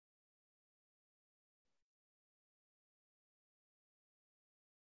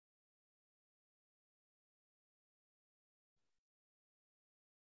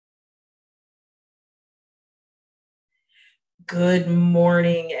Good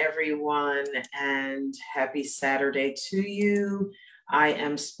morning, everyone, and happy Saturday to you. I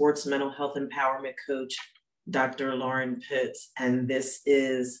am sports mental health empowerment coach, Dr. Lauren Pitts, and this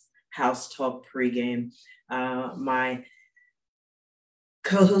is House Talk Pregame. My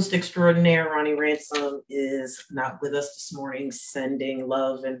co-host extraordinaire, Ronnie Ransome, is not with us this morning, sending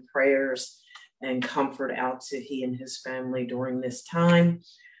love and prayers and comfort out to he and his family during this time.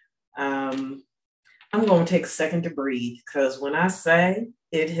 Um, I'm going to take a second to breathe because when I say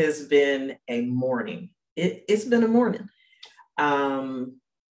it has been a morning, it's been a morning. Um,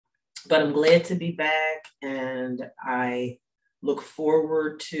 but I'm glad to be back, and I look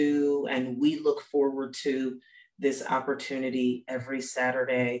forward to, and we look forward to this opportunity every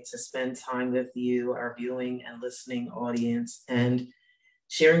Saturday to spend time with you, our viewing and listening audience, and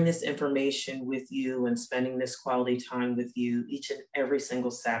sharing this information with you and spending this quality time with you each and every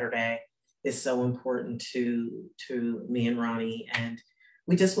single Saturday is so important to me and Ronnie, and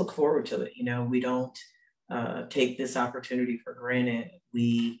we just look forward to it. We don't take this opportunity for granted.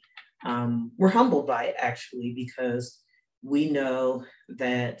 We're humbled by it actually because we know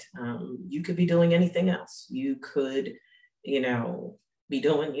that you could be doing anything else. You could, be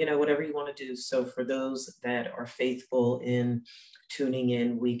doing whatever you want to do. So for those that are faithful in tuning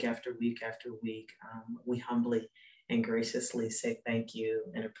in week after week after week, we humbly and graciously say thank you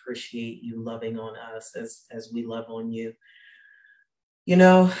and appreciate you loving on us as we love on you. You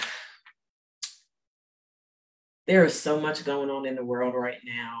know, there is so much going on in the world right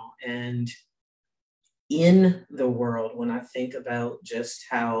now. And in the world, when I think about just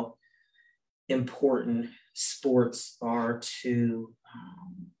how important sports are to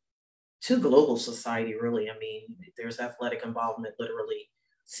global society, really. I mean, there's athletic involvement literally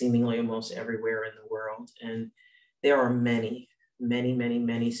seemingly almost everywhere in the world. And there are many, many, many,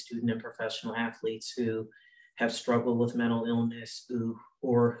 many student and professional athletes who have struggled with mental illness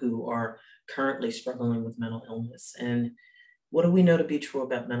or who are currently struggling with mental illness. And what do we know to be true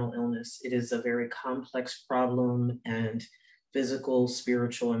about mental illness? It is a very complex problem, and physical,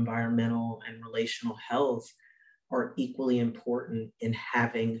 spiritual, environmental, and relational health are equally important in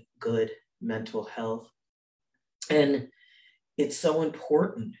having good mental health. And it's so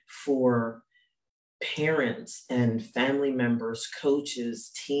important for parents and family members,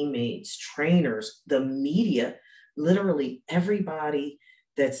 coaches, teammates, trainers, the media, literally everybody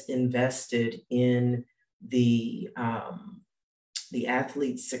that's invested in the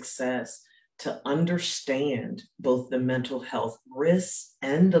athlete's success to understand both the mental health risks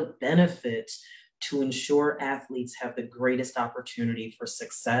and the benefits to ensure athletes have the greatest opportunity for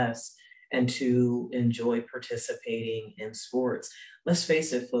success and to enjoy participating in sports. Let's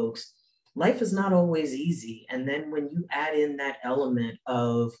face it, folks, life is not always easy. And then when you add in that element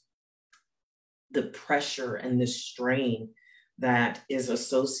of the pressure and the strain that is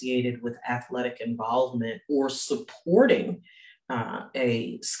associated with athletic involvement or supporting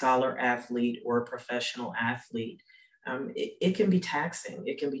a scholar athlete or a professional athlete, it can be taxing.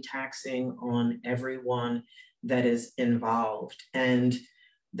 It can be taxing on everyone that is involved. And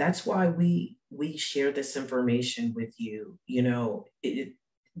that's why we share this information with you.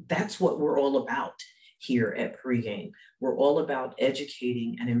 That's what we're all about here at Pregame. We're all about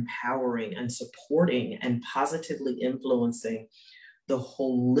educating and empowering and supporting and positively influencing the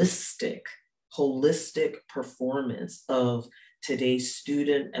holistic performance of today's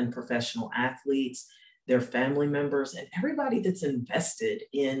student and professional athletes, their family members, and everybody that's invested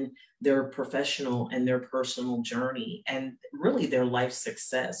in their professional and their personal journey and really their life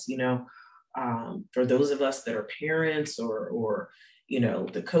success. For those of us that are parents or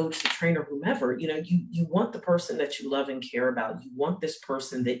the coach, the trainer, whomever, you want the person that you love and care about. You want this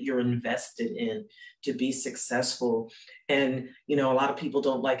person that you're invested in to be successful. And, a lot of people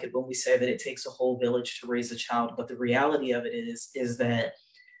don't like it when we say that it takes a whole village to raise a child. But the reality of it is that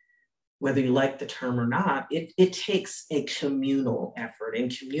whether you like the term or not, it takes a communal effort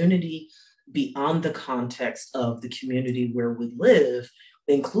and community beyond the context of the community where we live,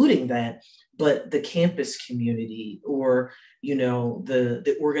 including that, but the campus community or,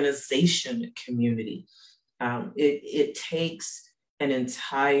 the organization community. It takes an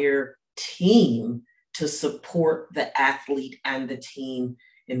entire team to support the athlete and the team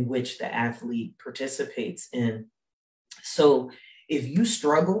in which the athlete participates in. So if you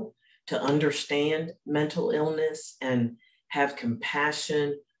struggle to understand mental illness and have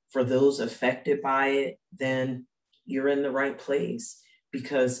compassion for those affected by it, then you're in the right place,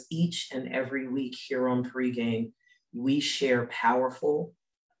 because each and every week here on Pregame, we share powerful,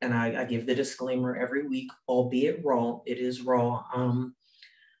 and I give the disclaimer every week, albeit raw, it is raw.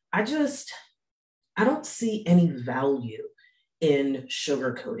 I don't see any value in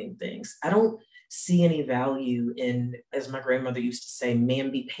sugarcoating things. I don't see any value in, as my grandmother used to say,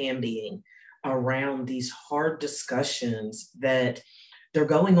 mamby-pambying around these hard discussions that they're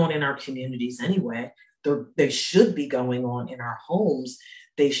going on in our communities anyway. They should be going on in our homes.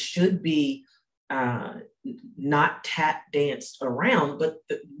 They should be uh, not tap danced around, but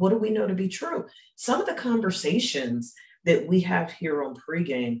what do we know to be true? Some of the conversations that we have here on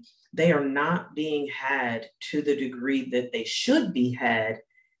Pregame, they are not being had to the degree that they should be had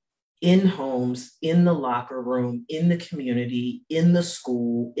in homes, in the locker room, in the community, in the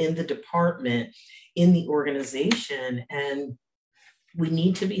school, in the department, in the organization. And we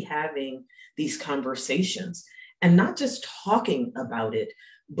need to be having these conversations and not just talking about it,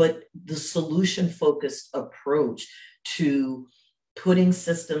 but the solution focused approach to putting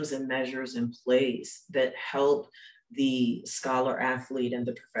systems and measures in place that help the scholar athlete and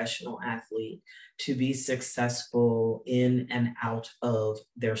the professional athlete to be successful in and out of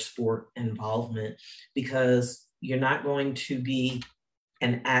their sport involvement, because you're not going to be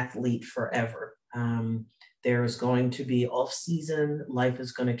an athlete forever. There's going to be off season, life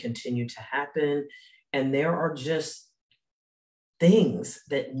is going to continue to happen, and there are just things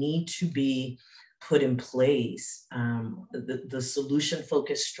that need to be put in place, the solution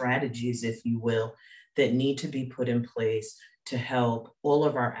focused strategies, if you will, that need to be put in place to help all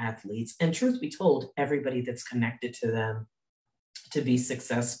of our athletes, and truth be told, everybody that's connected to them, to be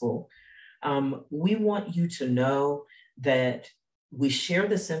successful. We want you to know that we share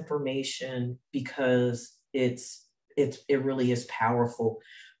this information because it really is powerful.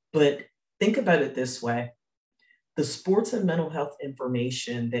 But think about it this way: the sports and mental health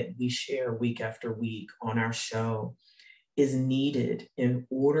information that we share week after week on our show is needed in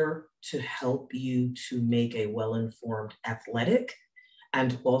order to help you to make a well-informed athletic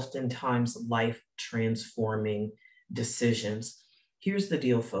and oftentimes life transforming decisions. Here's the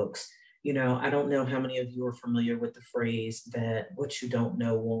deal, folks. I don't know how many of you are familiar with the phrase that what you don't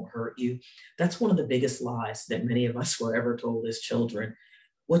know won't hurt you. That's one of the biggest lies that many of us were ever told as children.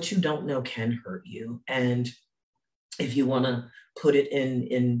 What you don't know can hurt you. And if you want to put it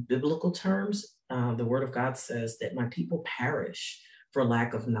in biblical terms, the word of God says that my people perish for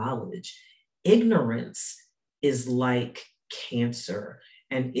lack of knowledge. Ignorance is like cancer,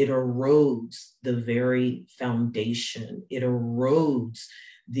 and it erodes the very foundation. It erodes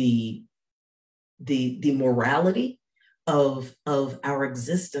the morality of our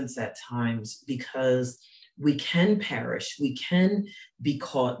existence at times, because we can perish, we can be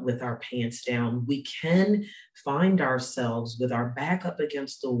caught with our pants down, we can find ourselves with our back up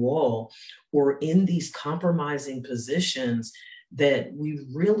against the wall or in these compromising positions that we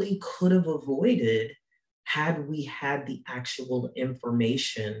really could have avoided had we had the actual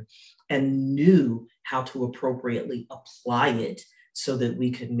information and knew how to appropriately apply it, so that we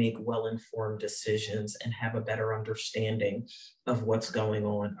could make well-informed decisions and have a better understanding of what's going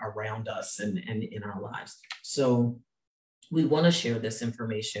on around us and in our lives. So we want to share this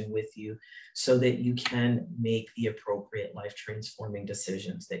information with you so that you can make the appropriate life-transforming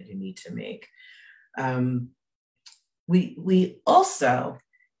decisions that you need to make. We also,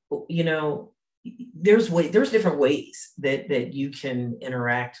 there's different ways that you can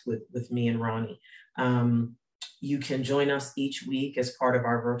interact with me and Ronnie. You can join us each week as part of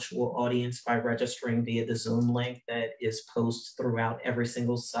our virtual audience by registering via the Zoom link that is posted throughout every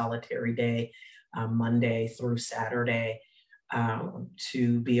single solitary day, Monday through Saturday,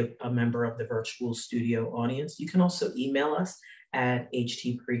 to be a member of the virtual studio audience. You can also email us at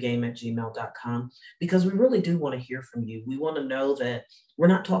htpregame@gmail.com, because we really do want to hear from you. We want to know that we're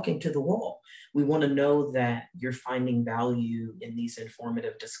not talking to the wall. We want to know that you're finding value in these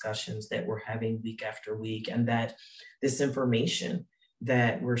informative discussions that we're having week after week, and that this information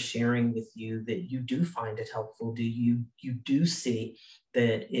that we're sharing with you, that you do find it helpful. You do see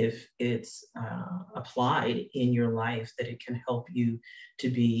that if it's applied in your life, that it can help you to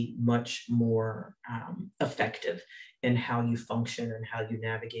be much more effective in how you function and how you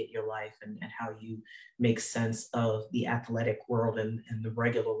navigate your life, and how you make sense of the athletic world and the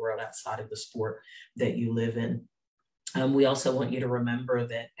regular world outside of the sport that you live in. We also want you to remember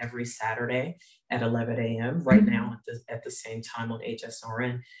that every Saturday at 11 a.m., right now at the same time on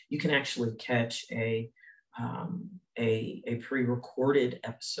HSRN, you can actually catch a pre-recorded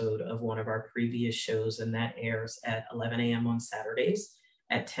episode of one of our previous shows, and that airs at 11 a.m. on Saturdays,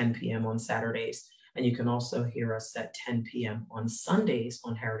 at 10 p.m. on Saturdays. And you can also hear us at 10 p.m. on Sundays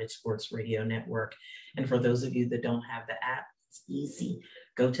on Heritage Sports Radio Network. And for those of you that don't have the app It's easy.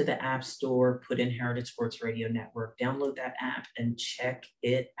 Go to the App Store, put in Heritage Sports Radio Network, download that app and check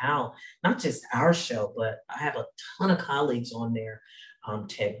it out. Not just our show, but I have a ton of colleagues on there.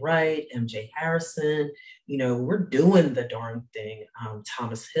 Ted Wright, MJ Harrison, we're doing the darn thing.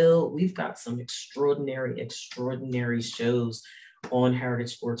 Thomas Hill, we've got some extraordinary shows on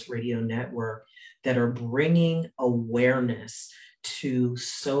Heritage Sports Radio Network that are bringing awareness to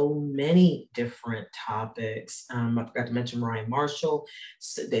so many different topics. I forgot to mention Ryan Marshall.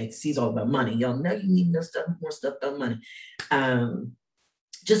 So he's all about money. Y'all know you need more stuff about money.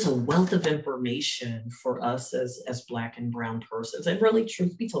 Just a wealth of information for us as Black and brown persons. And really,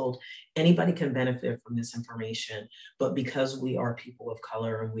 truth be told, anybody can benefit from this information. But because we are people of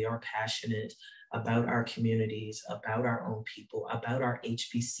color and we are passionate about our communities, about our own people, about our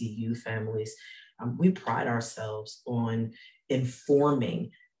HBCU families, we pride ourselves on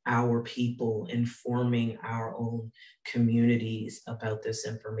informing our people, informing our own communities about this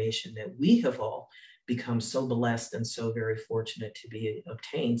information that we have all become so blessed and so very fortunate to be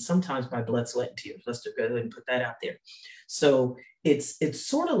obtained, sometimes by blood, sweat, and tears. Let's just go ahead and put that out there. So it's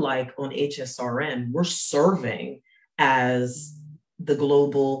sort of like on HSRN, we're serving as the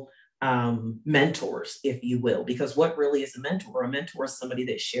global mentors, if you will, because what really is a mentor? A mentor is somebody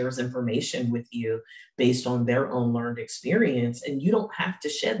that shares information with you based on their own learned experience. And you don't have to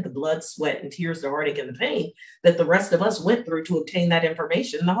shed the blood, sweat, and tears, the heartache, and the pain that the rest of us went through to obtain that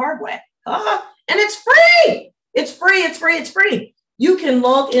information the hard way. And it's free. It's free. It's free. It's free. You can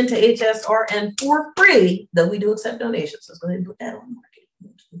log into HSRN for free, though we do accept donations. So let's go ahead and put that on the market.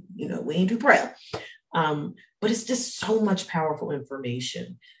 We ain't too proud. But it's just so much powerful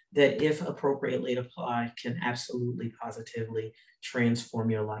information that, if appropriately applied, can absolutely positively transform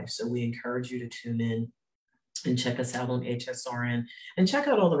your life. So we encourage you to tune in and check us out on HSRN, and check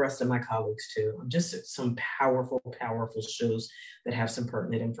out all the rest of my colleagues too. Just some powerful shows that have some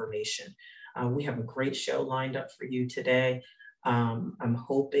pertinent information. We have a great show lined up for you today. I'm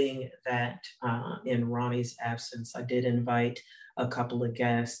hoping that in Ronnie's absence, I did invite a couple of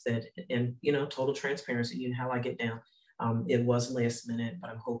guests that, and total transparency, you know how I get down. It was last minute,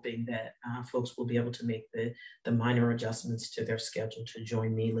 but I'm hoping that folks will be able to make the minor adjustments to their schedule to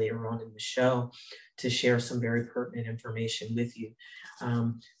join me later on in the show to share some very pertinent information with you.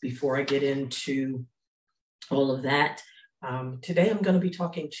 Before I get into all of that, today I'm going to be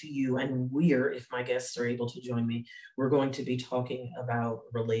talking to you, and if my guests are able to join me, we're going to be talking about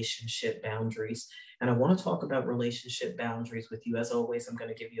relationship boundaries. And I want to talk about relationship boundaries with you. As always, I'm going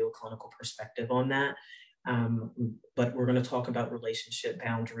to give you a clinical perspective on that. But we're going to talk about relationship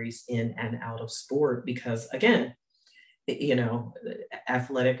boundaries in and out of sport, because again,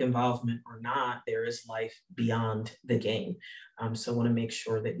 athletic involvement or not, there is life beyond the game. So I want to make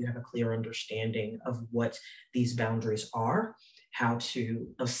sure that you have a clear understanding of what these boundaries are, how to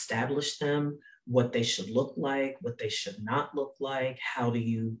establish them, what they should look like, what they should not look like, how do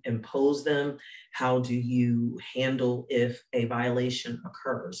you impose them, how do you handle if a violation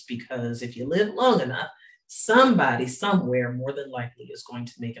occurs? Because if you live long enough, somebody somewhere more than likely is going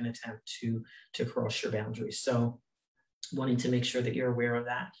to make an attempt to cross your boundaries. So wanting to make sure that you're aware of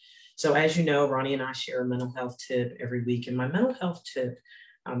that. So as you know, Ronnie and I share a mental health tip every week. And my mental health tip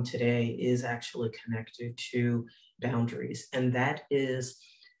today is actually connected to boundaries. And that is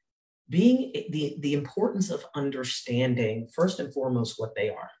being the importance of understanding, first and foremost, what they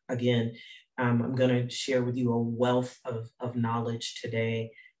are. Again, I'm going to share with you a wealth of knowledge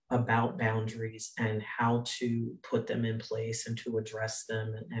today about boundaries and how to put them in place and to address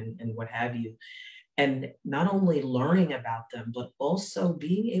them and what have you. And not only learning about them, but also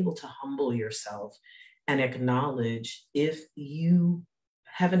being able to humble yourself and acknowledge if you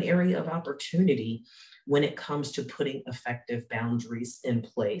have an area of opportunity when it comes to putting effective boundaries in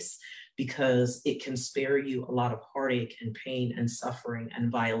place, because it can spare you a lot of heartache and pain and suffering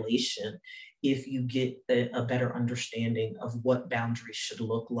and violation if you get a better understanding of what boundaries should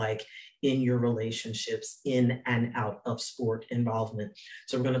look like in your relationships in and out of sport involvement.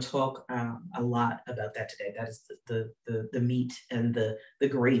 So we're going to talk a lot about that today. That is the meat and the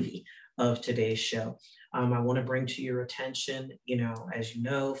gravy of today's show. I want to bring to your attention, as you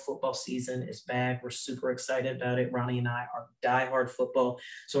know, football season is back. We're super excited about it. Ronnie and I are diehard football.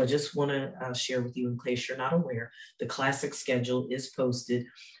 So I just want to share with you, in case you're not aware, the classic schedule is posted.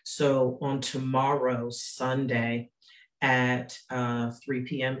 So on tomorrow, Sunday, at 3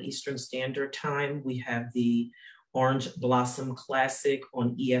 p.m. Eastern Standard Time, we have the Orange Blossom Classic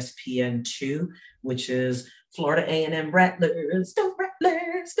on ESPN2, which is Florida A&M Rattlers, go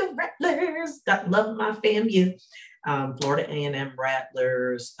Rattlers, go Rattlers. Got love my FAMU. Florida A&M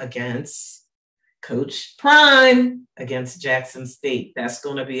Rattlers against Coach Prime against Jackson State. That's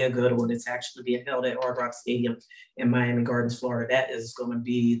going to be a good one. It's actually being held at Hard Rock Stadium in Miami Gardens, Florida. That is going to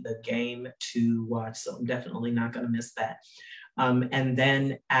be the game to watch. So I'm definitely not going to miss that. And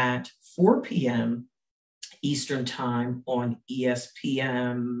then at 4 p.m. Eastern Time on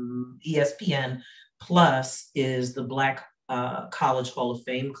ESPN Plus is the Black College Hall of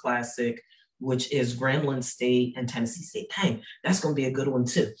Fame Classic, which is Grambling State and Tennessee State. Dang, that's going to be a good one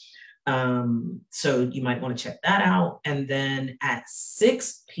too. So you might want to check that out. And then at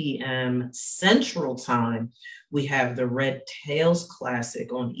 6 p.m. Central Time, we have the Red Tails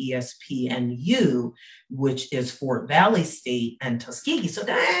Classic on ESPNU, which is Fort Valley State and Tuskegee. So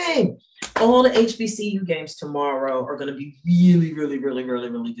dang, all the HBCU games tomorrow are going to be really, really, really, really,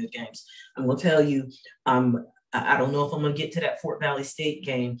 really good games. I'm going to tell you, I don't know if I'm going to get to that Fort Valley State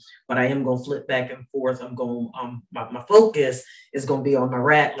game, but I am going to flip back and forth. I'm going, my focus is going to be on my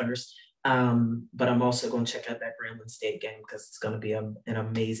Rattlers, but I'm also going to check out that Grambling State game because it's going to be an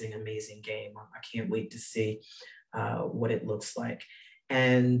amazing, amazing game. I can't wait to see what it looks like.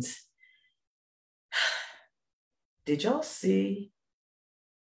 And did y'all see?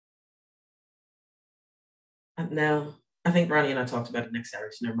 Now, I think Ronnie and I talked about it next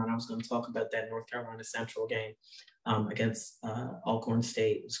Saturday. So never mind. I was going to talk about that North Carolina Central game against Alcorn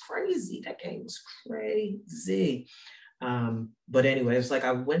State. It was crazy. That game was crazy. But anyway, it's like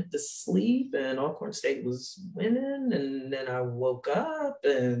I went to sleep and Alcorn State was winning. And then I woke up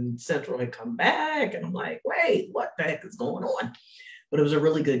and Central had come back. And I'm like, wait, what the heck is going on? But it was a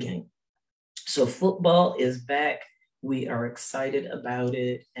really good game. So football is back. We are excited about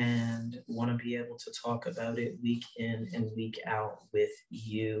it and want to be able to talk about it week in and week out with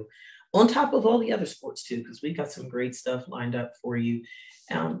you, on top of all the other sports too, because we got some great stuff lined up for you.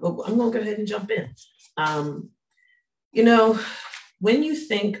 But I'm going to go ahead and jump in. You know, when you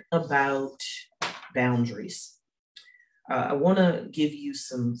think about boundaries, I want to give you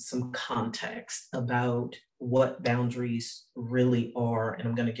some context about what boundaries really are, and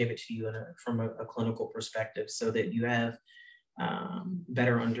I'm going to give it to you from a clinical perspective so that you have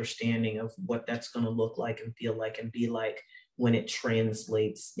better understanding of what that's going to look like and feel like and be like when it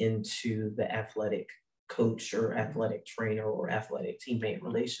translates into the athletic coach or athletic trainer or athletic teammate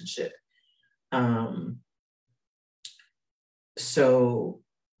relationship.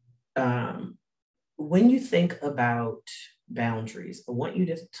 When you think about boundaries, I want you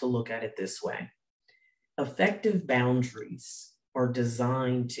to look at it this way. Effective boundaries are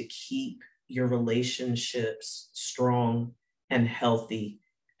designed to keep your relationships strong and healthy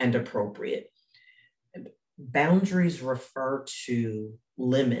and appropriate. Boundaries refer to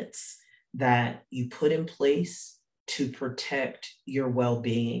limits that you put in place to protect your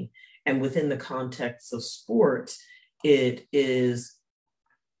well-being. And within the context of sports,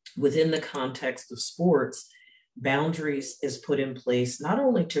 boundaries is put in place not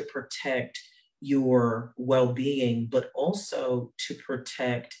only to protect your well-being, but also to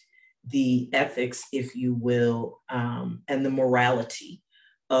protect the ethics, if you will, and the morality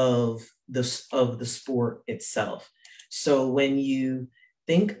of the sport itself. So when you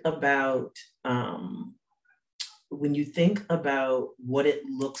think about what it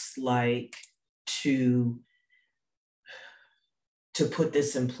looks like to put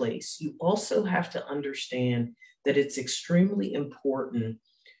this in place, you also have to understand that it's extremely important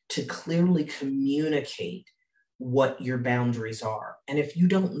to clearly communicate what your boundaries are. And if you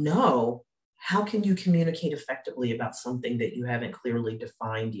don't know, how can you communicate effectively about something that you haven't clearly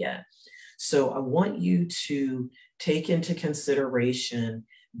defined yet? So I want you to take into consideration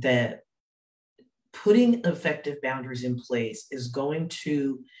that putting effective boundaries in place is going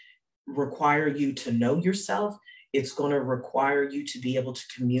to require you to know yourself. It's going to require you to be able to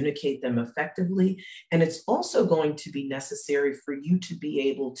communicate them effectively. And it's also going to be necessary for you to be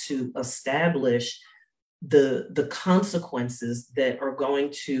able to establish the consequences that are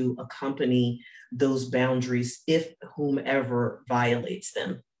going to accompany those boundaries if whomever violates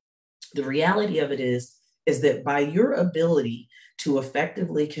them. The reality of it is that by your ability to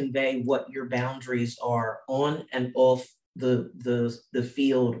effectively convey what your boundaries are on and off the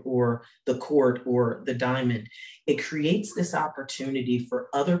field or the court or the diamond, it creates this opportunity for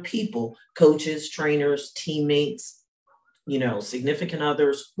other people, coaches, trainers, teammates, significant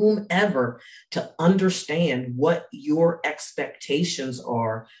others, whomever, to understand what your expectations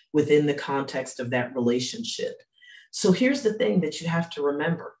are within the context of that relationship. So here's the thing that you have to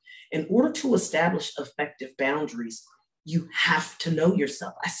remember. In order to establish effective boundaries, you have to know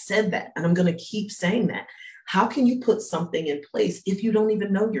yourself. I said that, and I'm going to keep saying that. How can you put something in place if you don't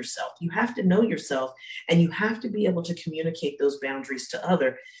even know yourself? You have to know yourself, and you have to be able to communicate those boundaries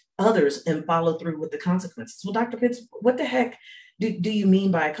to others and follow through with the consequences. Well, Dr. Pitts, what the heck do you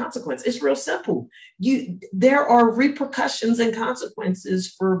mean by a consequence? It's real simple. There are repercussions and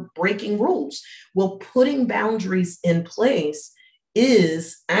consequences for breaking rules. Well, putting boundaries in place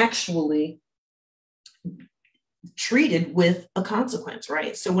is actually treated with a consequence,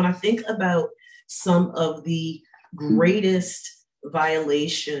 right? So when I think about some of the greatest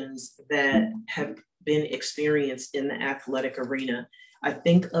violations that have been experienced in the athletic arena, I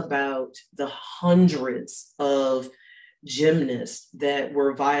think about the hundreds of gymnasts that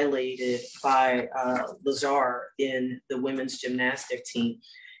were violated by Lazar in the women's gymnastic team.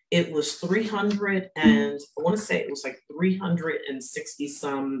 It was 300 and I want to say it was like 360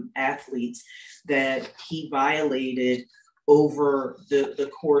 some athletes that he violated over the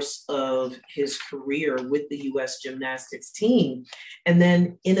course of his career with the U.S. gymnastics team. And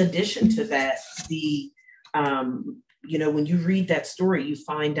then in addition to that, when you read that story, you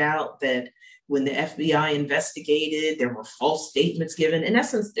find out that when the FBI investigated, there were false statements given. In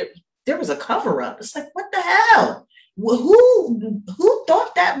essence, there was a cover up. It's like, what the hell? Who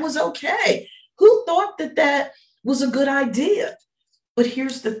thought that was okay? Who thought that was a good idea? But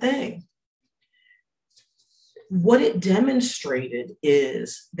here's the thing. What it demonstrated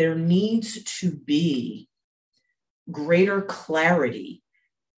is there needs to be greater clarity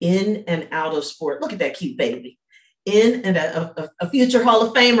in and out of sport. Look at that cute baby. In and a future Hall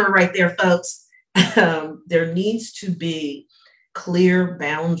of Famer right there, folks. There needs to be clear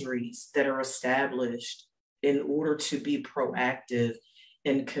boundaries that are established in order to be proactive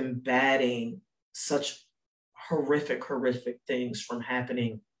in combating such horrific things from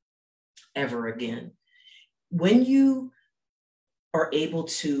happening ever again. When you are able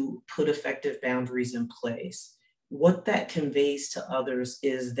to put effective boundaries in place, what that conveys to others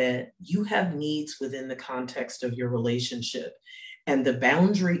is that you have needs within the context of your relationship, and the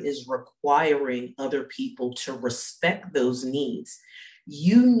boundary is requiring other people to respect those needs.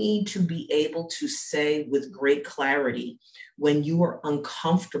 You need to be able to say with great clarity when you are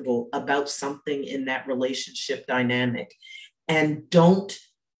uncomfortable about something in that relationship dynamic, and don't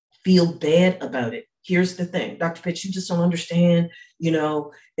feel bad about it. Here's the thing, Dr. Pitts, you just don't understand,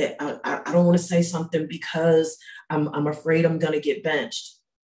 I don't want to say something because I'm afraid I'm going to get benched.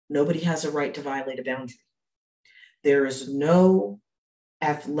 Nobody has a right to violate a boundary. There is no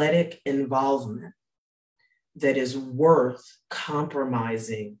athletic involvement that is worth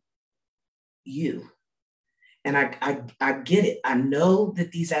compromising you. And I get it. I know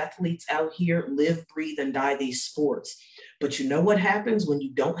that these athletes out here live, breathe, and die these sports. But you know what happens when you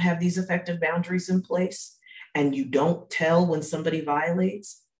don't have these effective boundaries in place and you don't tell when somebody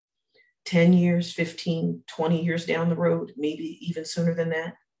violates? 10 years, 15, 20 years down the road, maybe even sooner than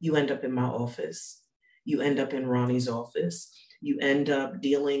that, you end up in my office. You end up in Ronnie's office. You end up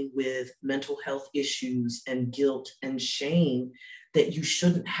dealing with mental health issues and guilt and shame that you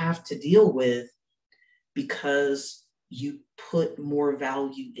shouldn't have to deal with because you put more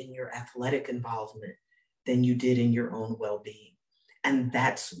value in your athletic involvement than you did in your own well-being. And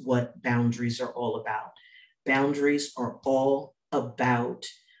that's what boundaries are all about. Boundaries are all about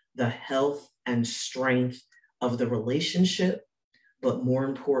the health and strength of the relationship, but more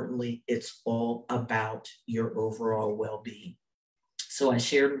importantly, it's all about your overall well-being. So I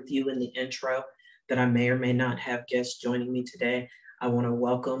shared with you in the intro that I may or may not have guests joining me today. I want to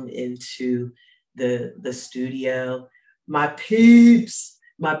welcome into the studio my peeps,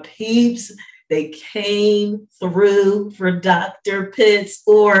 they came through for Dr. Pitts,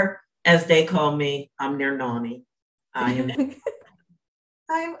 or as they call me, I'm their Nani. I'm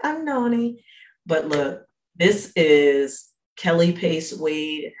Nani. But look, this is Kelly Pace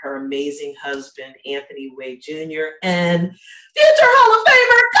Wade, her amazing husband, Anthony Wade Jr., and future Hall of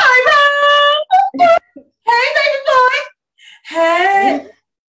Famer, Kyra. Hey, baby boy. Hey.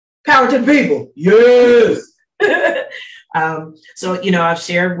 Power to the people. Yes. So, I've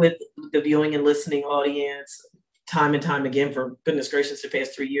shared with the viewing and listening audience time and time again, for goodness gracious, the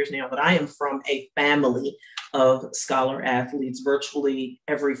past 3 years now, that I am from a family of scholar athletes, virtually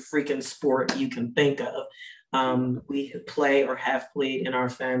every freaking sport you can think of. We play or have played in our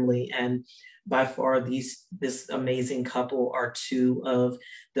family, and by far this amazing couple are two of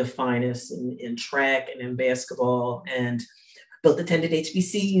the finest in track and in basketball, and both attended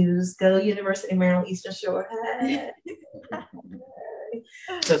HBCUs. Go University of Maryland, Eastern Shore. Hey.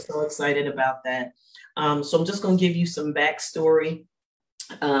 So excited about that. So I'm just going to give you some backstory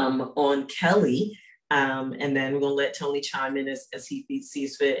on Kelly. And then we're going to let Tony chime in as he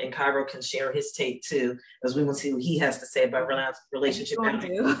sees fit, and Cairo can share his take too, as we want to see what he has to say about relationship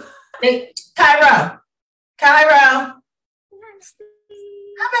boundaries. Hey, Cairo. Hi,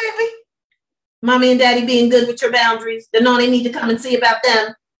 baby. Mommy and daddy being good with your boundaries. They know they need to come and see about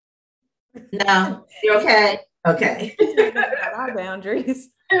them. No, you're okay? Okay. Our boundaries.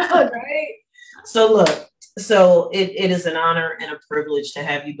 Right? So look, it is an honor and a privilege to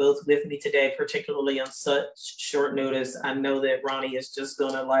have you both with me today, particularly on such short notice. I know that Ronnie is just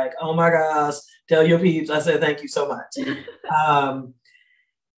gonna like, oh my gosh, tell your peeps I said thank you so much.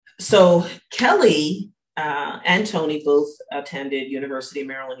 So Kelly and Tony both attended University of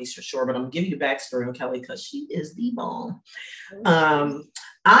Maryland Eastern Shore, but I'm gonna give you a backstory on Kelly because she is the bomb.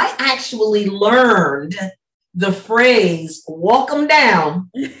 I actually learned the phrase "walk them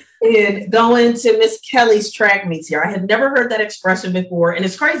down" in going to Miss Kelly's track meets here. I had never heard that expression before, and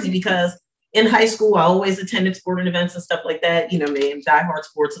it's crazy because in high school I always attended sporting events and stuff like that. You know me, I'm diehard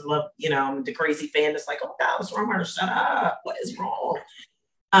sports and love. You know, I'm the crazy fan that's like, oh God, what's wrong with her? Shut up! What is wrong?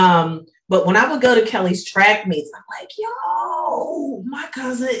 But when I would go to Kelly's track meets, I'm like, yo, my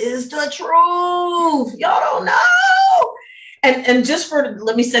cousin is the truth. Y'all don't know. And just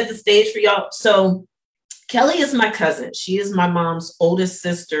let me set the stage for y'all. So Kelly is my cousin. She is my mom's oldest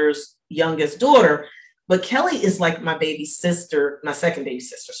sister's youngest daughter, but Kelly is like my baby sister, my second baby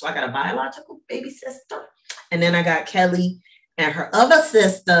sister. So I got a biological baby sister. And then I got Kelly and her other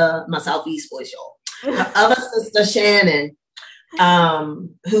sister, my Southeast boys, y'all. Her other sister, Shannon,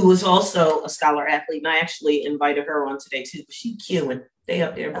 who was also a scholar athlete, and I actually invited her on today too, but she queuing. They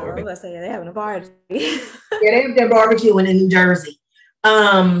up there. I was gonna say they having a party. Yeah, they up there barbecuing in New Jersey.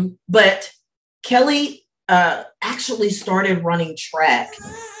 But Kelly actually started running track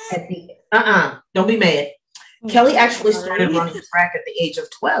at the don't be mad. Kelly actually started running track at the age of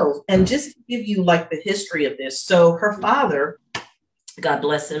 12. And just to give you like the history of this, so her father, God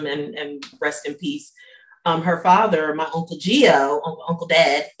bless him and rest in peace. Her father, my Uncle Gio, Uncle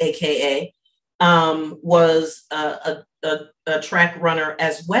Dad, AKA, was a track runner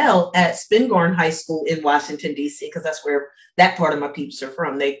as well at Spingarn High School in Washington, D.C., because that's where that part of my peeps are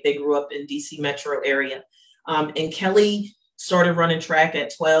from. They grew up in D.C. metro area. And Kelly started running track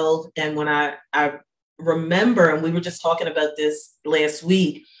at 12. And when I remember, and we were just talking about this last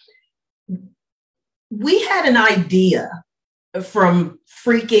week, we had an idea from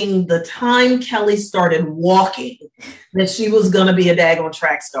freaking the time Kelly started walking that she was going to be a daggone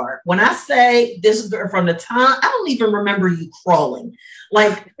track star. When I say this girl, from the time, I don't even remember you crawling.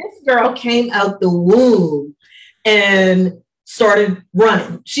 Like, this girl came out the womb and started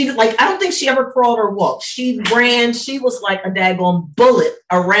running. She, like, I don't think she ever crawled or walked. She ran. She was like a daggone bullet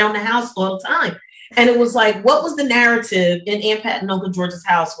around the house all the time. And it was like, what was the narrative in Aunt Pat and Uncle George's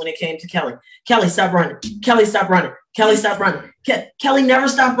house when it came to Kelly? Kelly, stop running. Kelly, stop running. Kelly, stop running. Kelly never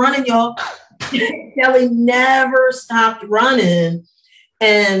stopped running, y'all. Kelly never stopped running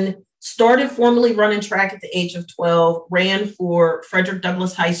and started formally running track at the age of 12, ran for Frederick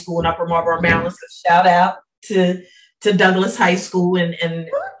Douglass High School in Upper Marlboro, Maryland. So shout out to Douglass High School and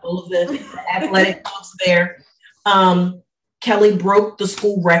all of the athletic folks there. Kelly broke the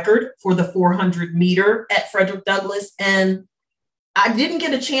school record for the 400 meter at Frederick Douglass. And I didn't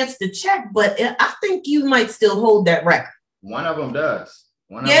get a chance to check, but I think you might still hold that record. One of them does.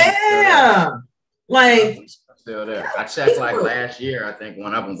 Yeah. Like, still there. I checked like last year. I think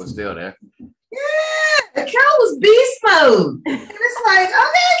one of them was still there. Yeah. Cal was beast mode. And it's like,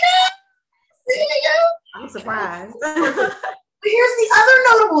 okay, Cal, see you. I'm surprised. But here's the other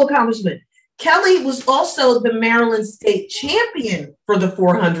notable accomplishment. Kelly was also the Maryland state champion for the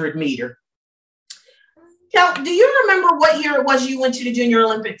 400 meter. Kel, do you remember what year it was you went to the Junior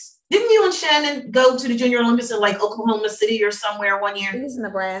Olympics? Didn't you and Shannon go to the Junior Olympics in like Oklahoma City or somewhere one year? It was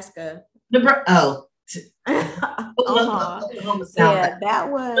Nebraska. Oklahoma yeah,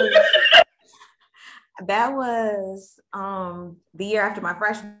 that was the year after my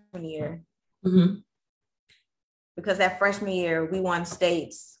freshman year. Mm-hmm. Because that freshman year we won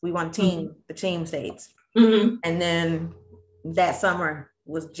states, we won the team states, mm-hmm. and then that summer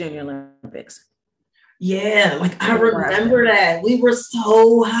was Junior Olympics. Yeah, like I remember that. We were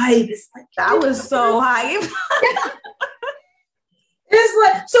so hyped. It's like, I was so hyped. It's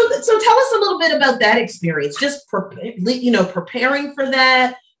like, so tell us a little bit about that experience. Just preparing for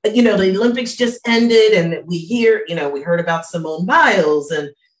that. The Olympics just ended, and we heard about Simone Biles and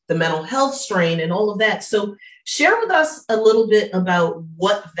the mental health strain and all of that. So share with us a little bit about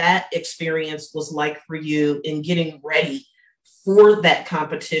what that experience was like for you in getting ready for that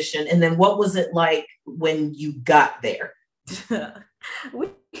competition. And then what was it like when you got there? We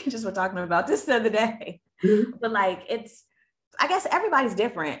just were talking about this the other day, Mhm. but like I guess everybody's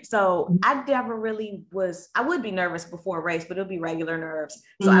different. So I never really I would be nervous before a race, but it'll be regular nerves.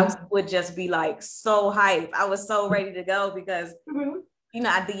 So I would just be like so hyped. I was so ready to go because, you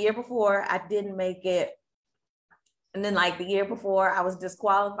know, the year before I didn't make it. And then like the year before I was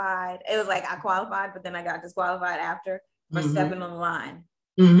disqualified. It was like I qualified, but then I got disqualified after for stepping on the line.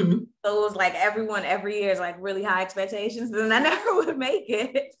 So it was like everyone every year is like really high expectations. And I never would make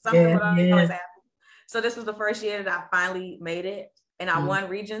it. Something would always happen. So this was the first year that I finally made it, and I won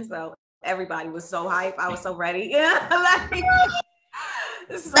region. So everybody was so hyped. I was so ready. Yeah, like,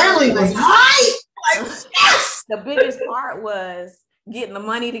 Family was hyped. Like, yes. The biggest part was getting the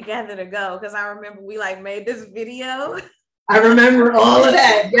money together to go, because I remember we like made this video. I remember all of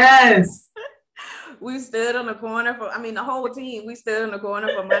that. Yes. We stood on the corner the whole team, we stood on the corner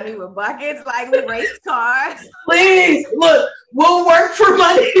for money with buckets, like we raced cars. Please, look, we'll work for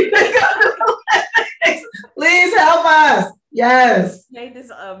money. Please help us. Yes. Made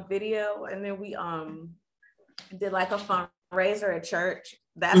this video, and then we did like a fundraiser at church.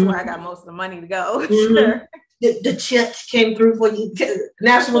 That's where I got most of the money to go. Sure. The church came through for you.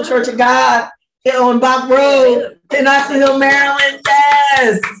 National Church of God on Bach Road in Oxon Hill, Maryland.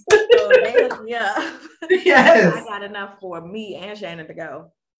 Yes. So they hooked me up. Yes. I got enough for me and Shannon to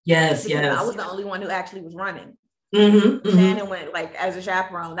go. Yes, because yes. I was the only one who actually was running. Shannon went like as a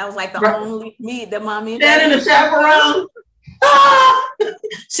chaperone. That was like the only the mommy and Shannon the chaperone. Ah!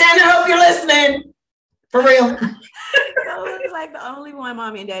 Shannon, hope you're listening. For real. So it was like the only one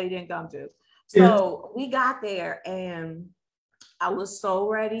mommy and daddy didn't come to. So we got there and I was so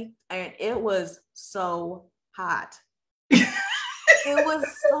ready, and it was so hot. It was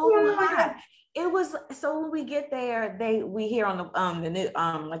so hot. It was so when we get there, we hear on the new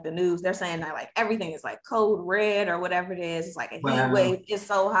like the news, they're saying that like everything is like code red or whatever it is. It's like a heat wave. It's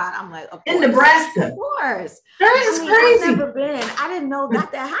so hot. I'm like, of course. In Nebraska. Of course. That is crazy. I've never been. I didn't know it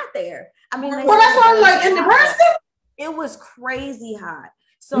got that hot there. I mean, well, that's why I'm like in Nebraska. It was crazy hot.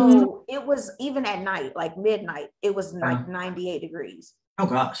 So it was even at night, like midnight, it was like 98 degrees. Oh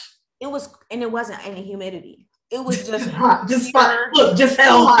gosh. It was, and it wasn't any humidity. It was just hot, just look, just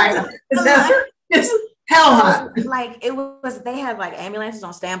hell hot. It's hell hot. Like it was, they had like ambulances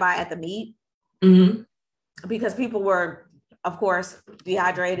on standby at the meet because people were, of course,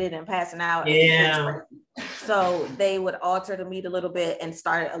 dehydrated and passing out. Yeah. So they would alter the meet a little bit and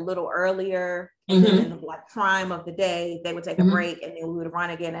start a little earlier. And then in the like prime of the day, they would take a break and then we would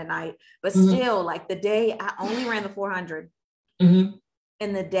run again at night. But still, like the day I only ran the 400.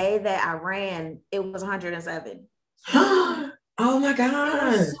 And the day that I ran, it was 107. Oh my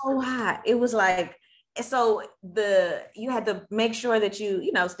God. It was so hot. It was like, so you had to make sure that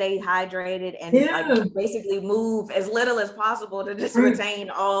you stay hydrated and like basically move as little as possible to just retain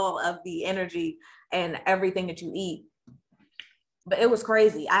all of the energy and everything that you eat. But it was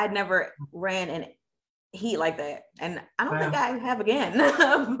crazy. I had never ran in heat like that, and I don't think I have again.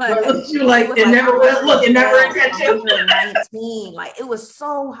 But you like it never will. Look, it never catch you. 19, like it was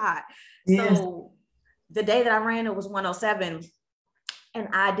so hot. Yes. So the day that I ran, it was 107, and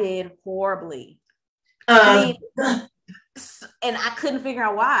I did horribly. And I couldn't figure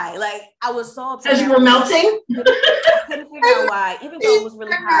out why. Like I was so upset. Because you were melting. I couldn't figure out why, even though it was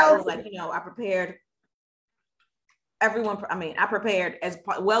really hot. It was like I prepared. I prepared as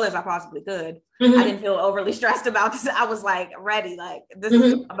well as I possibly could. I didn't feel overly stressed about this. I was like ready, like this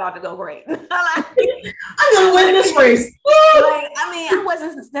is about to go great. I'm gonna win this race. I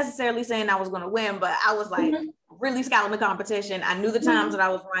wasn't necessarily saying I was gonna win, but I was like really scouting the competition. I knew the times that I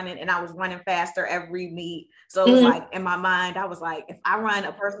was running, and I was running faster every meet. So it was like in my mind, I was like, if I run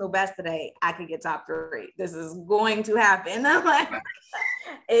a personal best today, I could get top 3. This is going to happen. I'm like,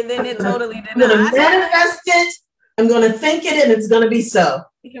 and then it totally did not. I'm gonna manifest it. I'm going to think it, and it's going to be so.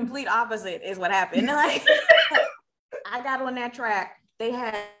 The complete opposite is what happened. Like, I got on that track. They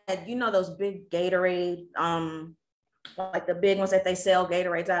had, those big Gatorade, like the big ones that they sell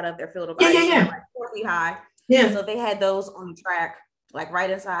Gatorades out of. They're filled with ice, like 4 feet high. Yeah. So they had those on the track, like right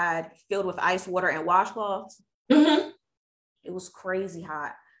inside, filled with ice water and washcloths. It was crazy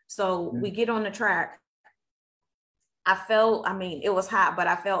hot. So we get on the track. I felt, it was hot, but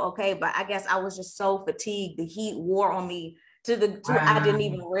I felt okay. But I guess I was just so fatigued. The heat wore on me I didn't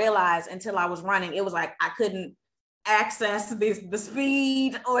even realize until I was running. It was like I couldn't access the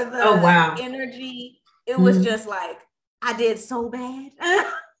speed or the energy. It was just like, I did so bad.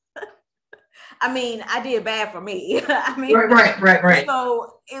 I did bad for me. Right.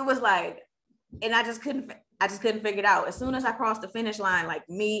 So it was like, and I just couldn't figure it out. As soon as I crossed the finish line, like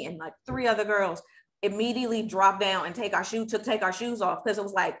me and like 3 other girls, immediately drop down and take our shoes off because it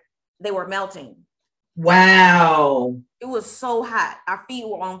was like they were melting. Wow. It was so hot. Our feet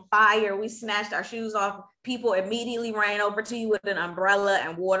were on fire. We snatched our shoes off. People immediately ran over to you with an umbrella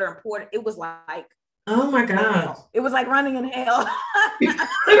and water and poured. It was like, oh my God. It was like running in hell.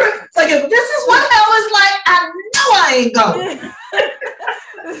 It's like, if this is what hell is like, I know I ain't going.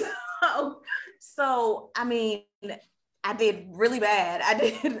 So, I mean, I did really bad.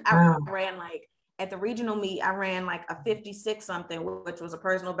 I ran like, at the regional meet, I ran like a 56 something, which was a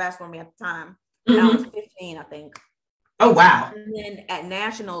personal best for me at the time. And I was 15, I think. Oh, wow. And then at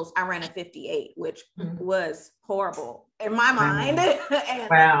nationals, I ran a 58, which was horrible in my mind. And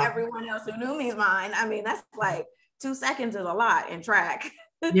everyone else who knew me's mind. I mean, that's like 2 seconds is a lot in track.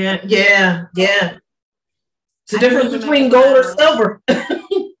 Yeah. It's the difference between gold or silver.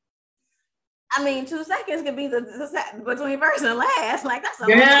 I mean, 2 seconds could be the between first and last. Like, that's a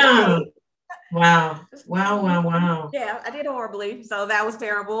lot. Wow. Yeah, I did horribly. So that was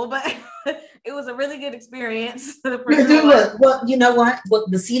terrible, but it was a really good experience. Well, you know what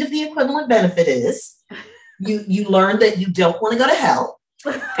the seat of the equivalent benefit is, you learn that you don't want to go to hell.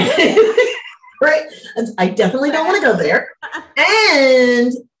 Right? And I definitely don't want to go there.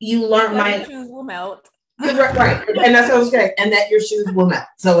 And you learn your shoes will melt. Right. And that's what I was saying. And that your shoes will melt.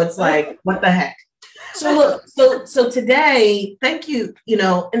 So it's like, what the heck? So look, so today, thank you,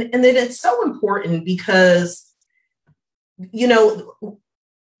 and then it's so important because,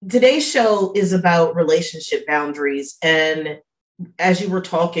 today's show is about relationship boundaries. And as you were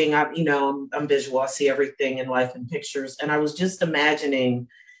talking, I'm visual. I see everything in life in pictures. And I was just imagining,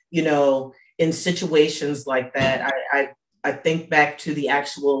 in situations like that, I think back to the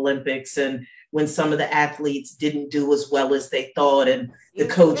actual Olympics and when some of the athletes didn't do as well as they thought, and the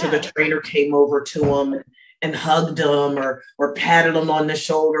coach or the trainer came over to them and hugged them or patted them on the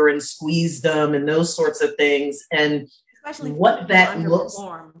shoulder and squeezed them and those sorts of things. And especially what that looks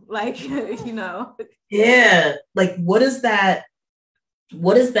like, Yeah. Like, what does that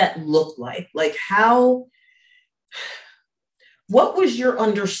look like? Like, what was your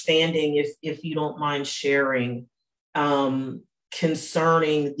understanding, if you don't mind sharing,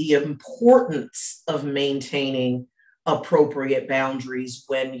 concerning the importance of maintaining appropriate boundaries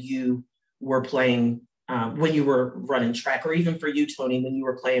when you were playing, when you were running track, or even for you, Tony, when you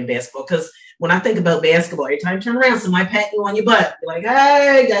were playing basketball? Because when I think about basketball, every time you turn around, somebody pat you on your butt. You're like,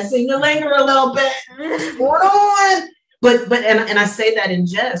 hey, gotta see you linger a little bit. What's going on? But I say that in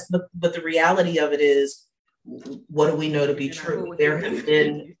jest, but the reality of it is, what do we know to be true? There have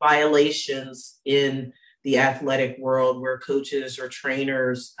been violations in the athletic world where coaches or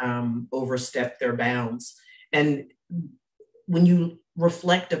trainers overstep their bounds. And when you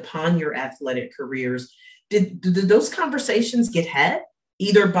reflect upon your athletic careers, did those conversations get had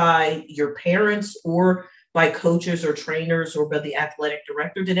either by your parents or by coaches or trainers or by the athletic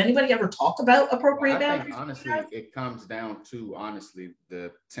director? Did anybody ever talk about appropriate boundaries? Honestly, it comes down to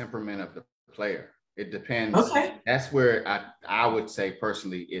the temperament of the player. It depends. Okay. That's where I would say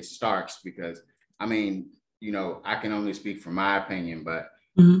personally it starts, because I mean, I can only speak from my opinion, but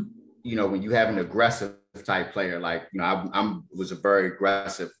when you have an aggressive type player, like, I was a very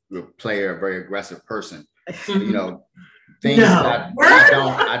aggressive player, a very aggressive person, things that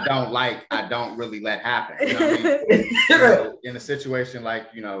I don't like, I don't really let happen. In a situation like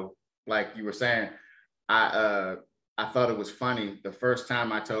you were saying, I thought it was funny the first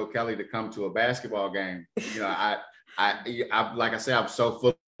time I told Kelly to come to a basketball game. I like I said, I'm so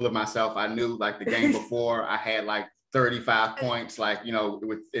full of myself. I knew, like, the game before I had like 35 points, like,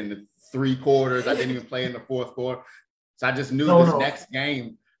 within the 3 quarters. I didn't even play in the 4th quarter. So I just knew this next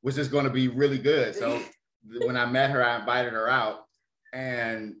game was just going to be really good. So when I met her, I invited her out,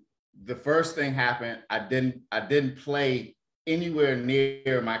 and the first thing happened, I didn't play anywhere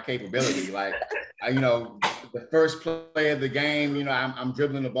near my capability. Like, the first play of the game, I'm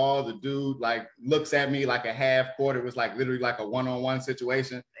dribbling the ball. The dude like looks at me like a half court. It was like literally like a one-on-one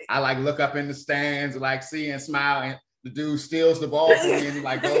situation. I like look up in the stands, like see and smile, and the dude steals the ball from me and he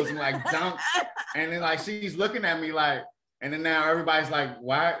like goes and like dunks. And then like she's looking at me like, and then now everybody's like,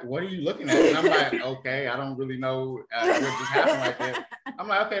 why? What are you looking at? And I'm like, okay, I don't really know what just happened right there. I'm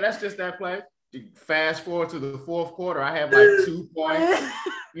like, okay, that's just that play. Fast forward to the 4th quarter, I have like 2 points.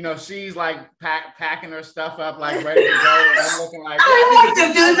 She's like packing her stuff up, like ready to go. And I'm looking like, I don't want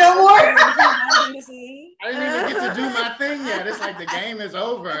to do no more. I didn't even get to do my thing yet. It's like the game is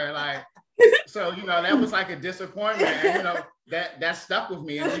over. Like, so that was like a disappointment. And that stuck with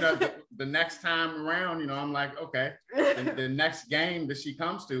me. And the next time around, I'm like, okay, the next game that she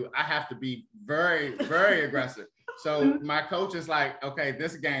comes to, I have to be very, very aggressive. So my coach is like, okay,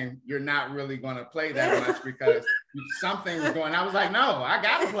 this game, you're not really going to play that much because something was going. I was like, no, I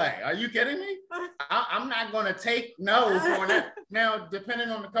got to play. Are you kidding me? I'm not going to take no for that. Now, depending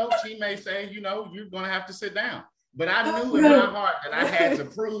on the coach, he may say, you know, you're going to have to sit down. But I knew in my heart that I had to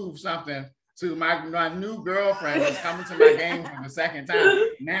prove something to my new girlfriend who's coming to my game for the second time.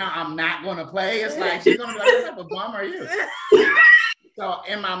 Now I'm not going to play. It's like, she's going to be like, what type of bum are you? So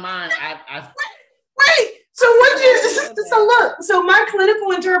in my mind, I wait. So so my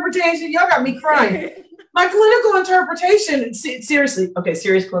clinical interpretation, y'all got me crying. My clinical interpretation, seriously, okay,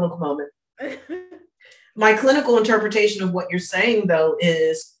 serious clinical moment. My clinical interpretation of what you're saying, though,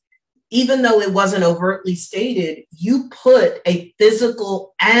 is even though it wasn't overtly stated, you put a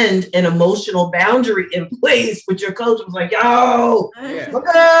physical and an emotional boundary in place with your coach. Was like, yo,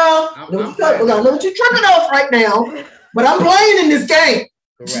 girl, I know what you're tripping off right now, but I'm playing in this game.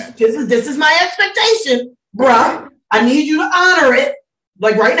 Correct. This is my expectation, bruh. I need you to honor it,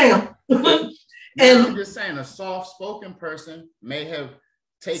 like right now. And I'm just saying, a soft-spoken person may have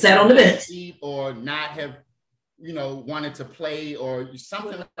taken sat on the bench or not have, you know, wanted to play or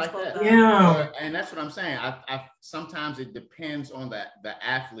something like that. Yeah. And that's what I'm saying. I sometimes it depends on the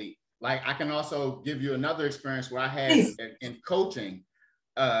athlete. Like I can also give you another experience where I had in coaching.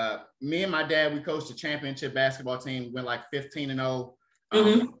 Me and my dad, we coached a championship basketball team. We went like 15-0.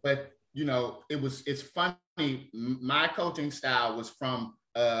 But you know, it's funny. My coaching style was from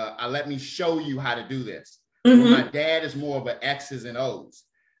let me show you how to do this. My dad is more of an X's and O's.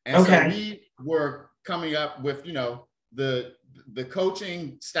 And so we were coming up with, you know, the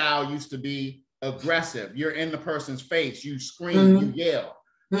coaching style used to be aggressive. You're in the person's face, you scream, you yell.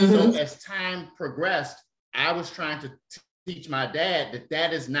 So as time progressed, I was trying to teach my dad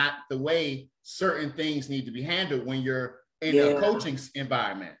that is not the way certain things need to be handled when you're in a coaching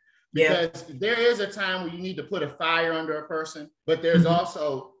environment. Because there is a time where you need to put a fire under a person, but there's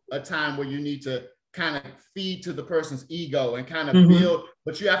also a time where you need to kind of feed to the person's ego and kind of build,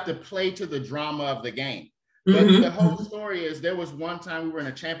 but you have to play to the drama of the game. But the whole story is there was one time we were in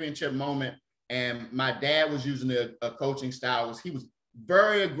a championship moment and my dad was using a coaching style. He was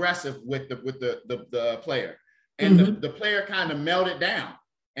very aggressive with the player. And the player kind of melted down.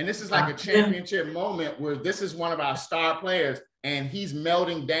 And this is like a championship moment where this is one of our star players and he's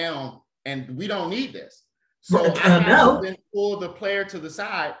melting down and we don't need this. So I then pull the player to the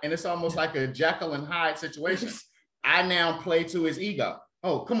side and it's almost like a Jekyll and Hyde situation. I now play to his ego.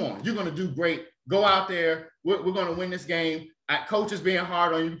 Oh, come on, you're going to do great. Go out there. We're going to win this game. Coach is being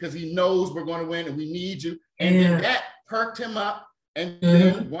hard on you because he knows we're going to win and we need you. And then that perked him up. And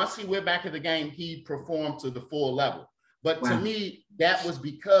then once he went back to the game, he performed to the full level. But to me, that was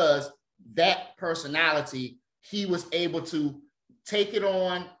because that personality, he was able to take it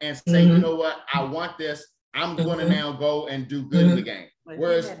on and say, you know what, I want this. I'm going to now go and do good in the game.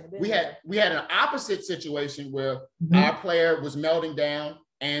 Whereas we had an opposite situation where our player was melting down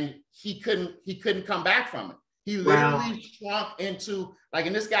and he couldn't come back from it. He literally shrunk into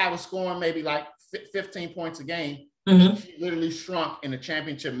and this guy was scoring maybe like 15 points a game. He literally shrunk in a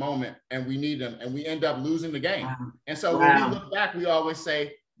championship moment and we need him and we end up losing the game. And so when we look back, we always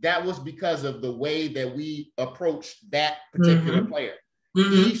say that was because of the way that we approached that particular player.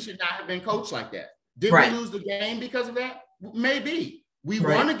 He should not have been coached like that. Did we lose the game because of that? Maybe. We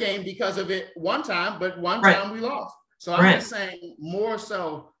won a game because of it one time, but one time we lost. So I'm just saying more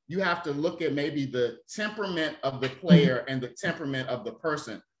so you have to look at maybe the temperament of the player and the temperament of the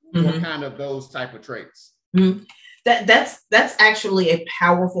person for kind of those type of traits. That's actually a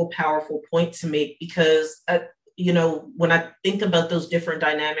powerful point to make because, you know, when I think about those different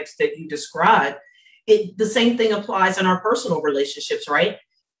dynamics that you described, the same thing applies in our personal relationships, right?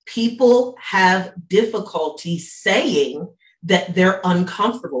 People have difficulty saying that they're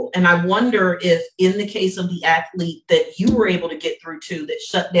uncomfortable. And I wonder if in the case of the athlete that you were able to get through to that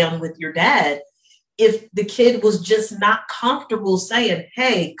shut down with your dad, if the kid was just not comfortable saying,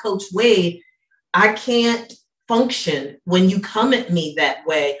 hey, Coach Wade, I can't function when you come at me that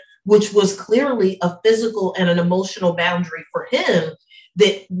way, which was clearly a physical and an emotional boundary for him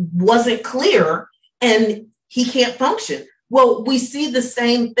that wasn't clear and he can't function. Well, we see the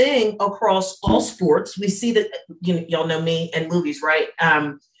same thing across all sports. We see that, y'all know me and movies, right?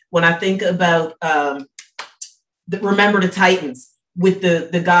 When I think about Remember the Titans with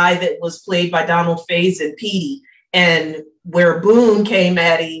the guy that was played by Donald Faison, Petey, and where Boone came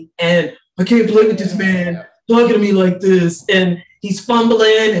at him and I can't play with this man talking to me like this. And he's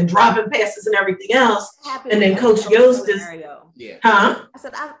fumbling and dropping passes and everything else. And then Coach Yost is, I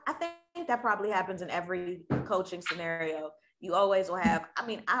said, I think that probably happens in every coaching scenario. You always will have,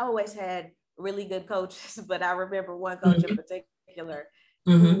 I always had really good coaches, but I remember one coach in particular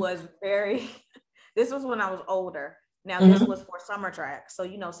who was very, this was when I was older. Now this was for summer track. So,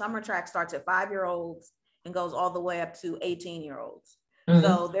 you know, summer track starts at 5-year-olds and goes all the way up to 18-year-olds.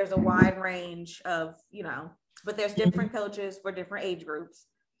 So there's a wide range of, you know, but there's different coaches for different age groups.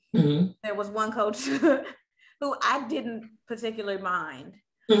 There was one coach who I didn't particularly mind,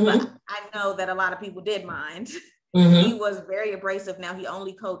 but I know that a lot of people did mind. He was very abrasive. Now he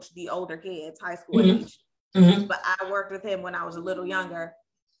only coached the older kids, high school age, but I worked with him when I was a little younger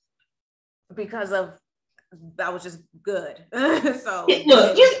because of, I was just good. So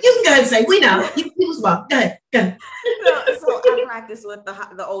look, you can go ahead and say, we know. He was well. Go ahead. So I practiced with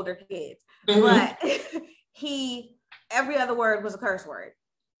the older kids, but every other word was a curse word.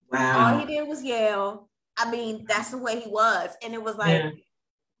 Wow. All he did was yell. I mean, that's the way he was. And it was like,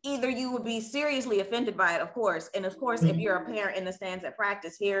 either you would be seriously offended by it, of course. And of course, if you're a parent in the stands at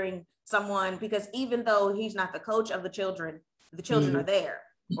practice, hearing someone, because even though he's not the coach of the children are there.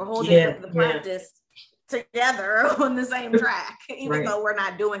 We're holding the practice together on the same track, even though we're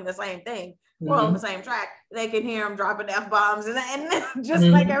not doing the same thing. We're on the same track. They can hear him dropping F-bombs and just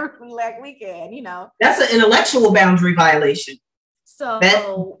like we can, you know. That's an intellectual boundary violation. So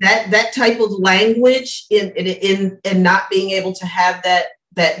that type of language in not being able to have that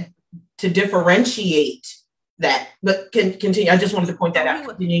to differentiate that, but can continue. I just wanted to point that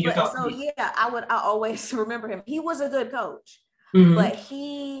out. I always remember him. He was a good coach, but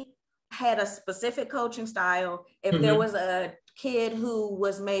he had a specific coaching style. If there was a kid who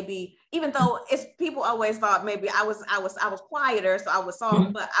was maybe, even though people always thought maybe I was quieter, so I was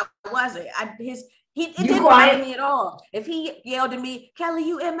soft, but I wasn't. It didn't bother me at all. If he yelled at me, Kelly,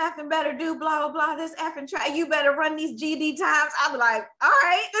 you MFing better do blah, blah, blah, this effing try, you better run these GD times, I'd be like, all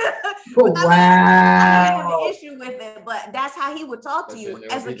right. Wow. I don't have an issue with it, but that's how he would talk to you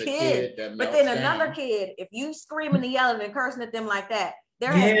as a kid. But then another kid, if you screaming and yelling and cursing at them like that,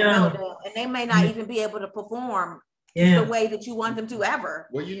 they're having a meltdown, and they may not even be able to perform the way that you want them to ever.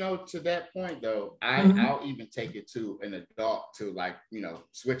 Well, you know, to that point though, I'll even take it to an adult, to like, you know,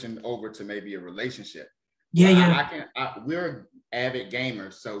 switching over to maybe a relationship. We're avid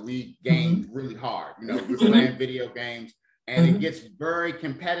gamers, so we game really hard. You know, we're playing video games, and it gets very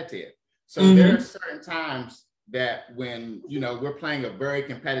competitive. So there are certain times that when, you know, we're playing a very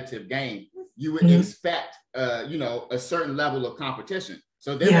competitive game, you would expect, you know, a certain level of competition.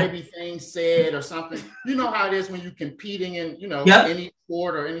 So there may be things said or something. You know how it is when you're competing in, you know, any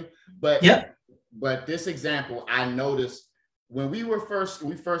sport or any. But this example, I noticed when we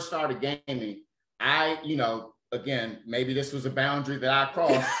first started gaming. You know, again, maybe this was a boundary that I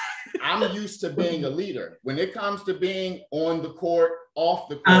crossed. I'm used to being a leader. When it comes to being on the court, off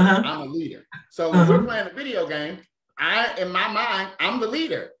the court, I'm a leader. So when we're playing a video game, in my mind, I'm the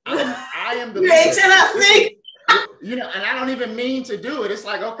leader. I am the leader. You know, and I don't even mean to do it. It's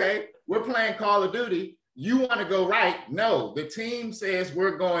like, okay, we're playing Call of Duty. You want to go right? No, the team says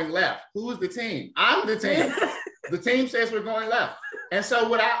we're going left. Who's the team? I'm the team. The team says we're going left. And so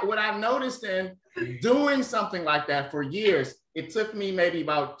what I noticed in doing something like that for years, it took me maybe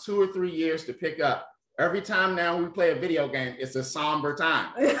about 2 or 3 years to pick up. Every time now we play a video game, it's a somber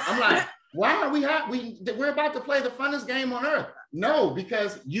time. I'm like, why are we're about to play the funnest game on earth? No,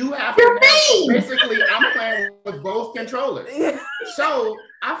 because you have to basically, I'm playing with both controllers. So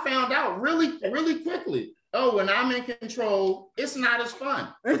I found out really, really quickly, when I'm in control, it's not as fun.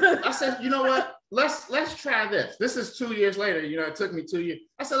 I said, you know what? Let's try this. This is 2 years later. You know, it took me 2 years.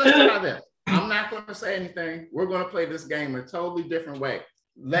 I said, let's try this. I'm not going to say anything. We're going to play this game a totally different way.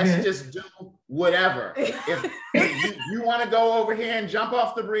 Let's just do whatever. If you want to go over here and jump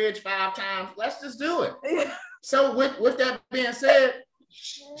off the bridge 5 times, let's just do it. So with that being said,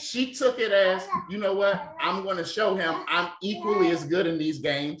 she took it as, you know what? I'm going to show him I'm equally as good in these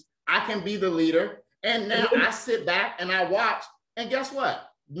games. I can be the leader. And now I sit back and I watch. And guess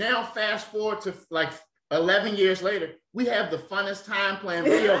what? Now fast forward to like 11 years later, we have the funnest time playing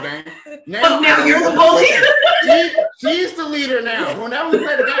video games. Now you're the bully. She's the leader now. Whenever we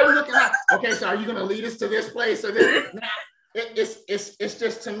play the game, I'm looking like, okay, so are you going to lead us to this place or this? Now, it's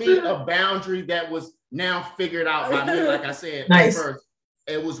just, to me, a boundary that was now figured out by me. Like I said, at first,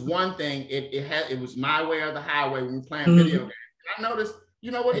 it was one thing. It was my way or the highway when we were playing video games. And I noticed,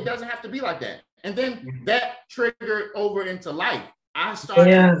 you know what? It doesn't have to be like that. And then that triggered over into life. I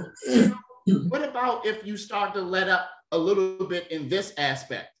started, what about if you start to let up a little bit in this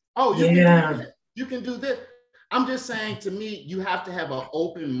aspect? Oh, you can do this. You can do this. I'm just saying, to me, you have to have an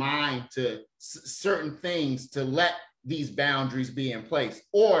open mind to certain things, to let these boundaries be in place,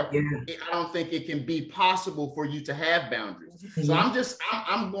 or Yeah. I don't think it can be possible for you to have boundaries. Mm-hmm. So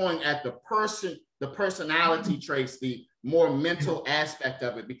I'm going at the personality traits, the more mental aspect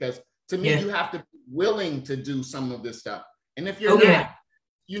of it, because to me, you have to be willing to do some of this stuff. And if you're not,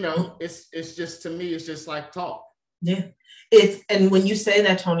 you know, it's just, to me, it's just like talk. Yeah. And when you say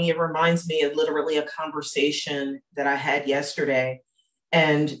that, Tony, it reminds me of literally a conversation that I had yesterday.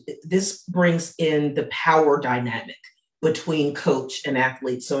 And this brings in the power dynamic between coach and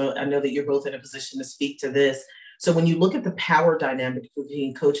athlete. So I know that you're both in a position to speak to this. So when you look at the power dynamic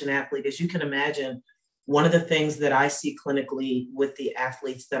between coach and athlete, as you can imagine, one of the things that I see clinically with the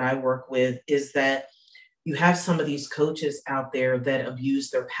athletes that I work with is that you have some of these coaches out there that abuse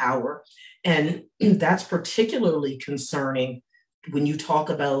their power. And that's particularly concerning when you talk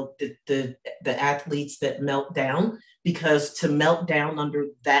about the athletes that melt down, because to melt down under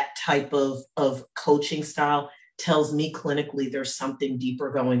that type of coaching style tells me clinically there's something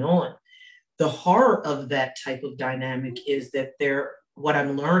deeper going on. The horror of that type of dynamic is that what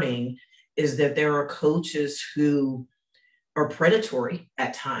I'm learning is that there are coaches who are predatory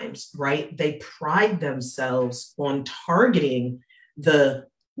at times, right? They pride themselves on targeting the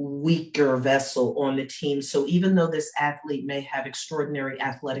weaker vessel on the team. So even though this athlete may have extraordinary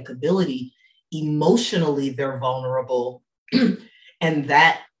athletic ability, emotionally they're vulnerable, and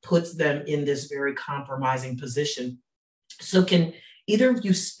that puts them in this very compromising position. So can either of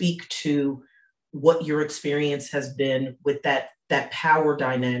you speak to what your experience has been with that power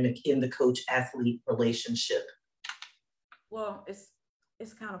dynamic in the coach-athlete relationship? Well,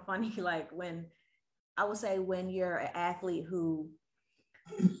 it's kind of funny, like when you're an athlete who,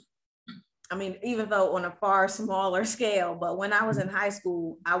 I mean, even though on a far smaller scale, but when I was in high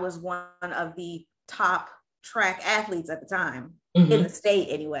school, I was one of the top track athletes at the time, in the state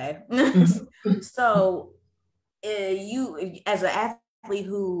anyway. So you, as an athlete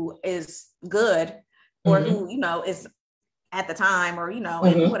who is good, or who, you know, is at the time, or, you know,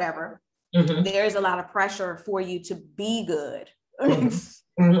 and whatever, there's a lot of pressure for you to be good.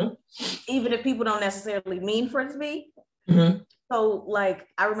 Even if people don't necessarily mean for it to be. So like,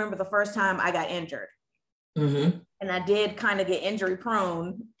 I remember the first time I got injured, and I did kind of get injury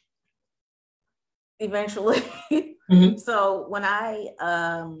prone eventually. So when I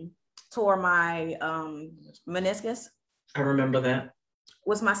tore my meniscus, I remember that,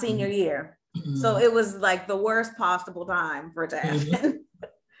 was my senior year. So it was like the worst possible time for it to happen.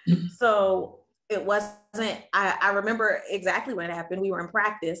 So it wasn't, I remember exactly when it happened. We were in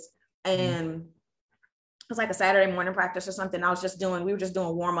practice, and it was like a Saturday morning practice or something. We were just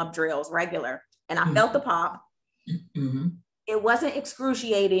doing warm-up drills, regular. And I felt the pop. It wasn't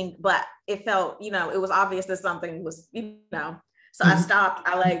excruciating, but it felt, you know, it was obvious that something was, you know, so I stopped.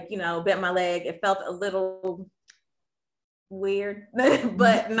 I like, you know, bent my leg. It felt a little weird,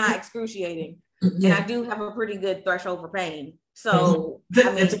 but not excruciating. And I do have a pretty good threshold for pain. So I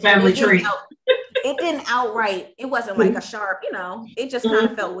mean, it's a family trait. It didn't outright, it wasn't like a sharp, you know, it just kind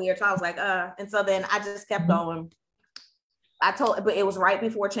of felt weird. So I was like, and so then I just kept going. But it was right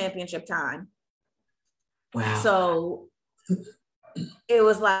before championship time. Wow. So it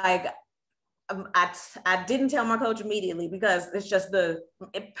was like, I didn't tell my coach immediately, because it's just the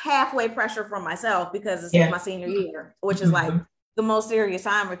halfway pressure from myself, because it's my senior year, which is like the most serious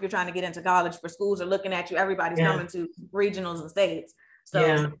time if you're trying to get into college, for schools are looking at you. Everybody's coming to regionals and states.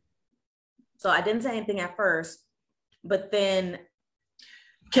 So I didn't say anything at first, but then.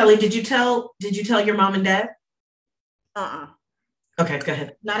 Kelly, did you tell your mom and dad? Okay, go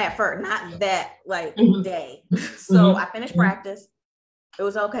ahead. Not at first, not that day. So I finished practice. It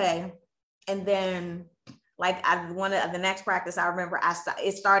was okay. And then like the next practice, I remember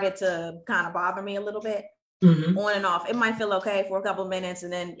it started to kind of bother me a little bit, on and off. It might feel okay for a couple of minutes,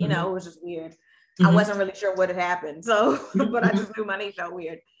 and then, you know, it was just weird. I wasn't really sure what had happened. So, but I just knew my knee felt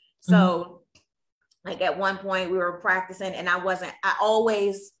weird. So like at one point we were practicing, and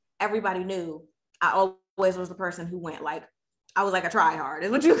everybody knew I always was the person who went, like, I was like a try hard,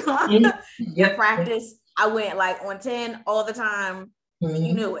 is what you call it. Practice, I went like on 10 all the time.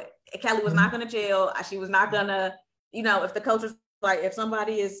 You knew it. Kelly was not going to chill. She was not going to, you know, if the coach was like, if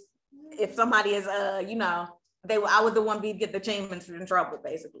somebody is, you know, I was the one to get the chains in trouble,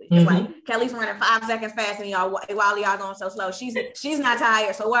 basically. It's like, Kelly's running 5 seconds faster than y'all while y'all going so slow. She's not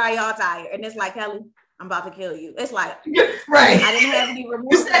tired. So why are y'all tired? And it's like, Kelly, I'm about to kill you. It's like, right. I didn't have any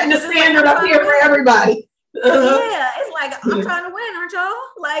remorse. You're setting the standard up here for everybody. Yeah, it's like, I'm trying to win, aren't y'all?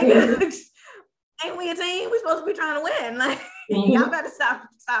 Like, ain't we a team? We're supposed to be trying to win. Like, y'all better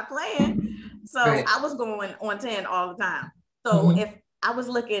stop playing. So I was going on 10 all the time. So if I was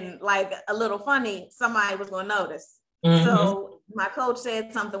looking like a little funny, somebody was going to notice. Mm-hmm. So my coach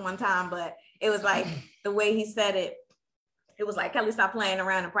said something one time, but it was like the way he said it. It was like, Kelly, stop playing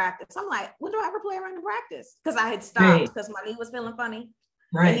around in practice. I'm like, when do I ever play around in practice? Because I had stopped because my knee was feeling funny.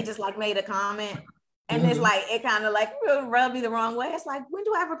 Right. And he just like made a comment. And it's like, it kind of like rubbed me the wrong way. It's like, when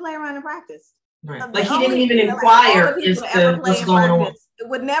do I ever play around in practice? Right. Like he didn't even inquire as to what's going on. It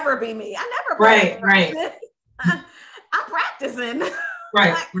would never be me. I never play. Right. I'm practicing.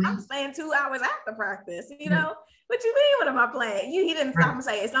 Right. Like, I'm staying 2 hours after practice, you know? What you mean, what am I playing? He didn't stop and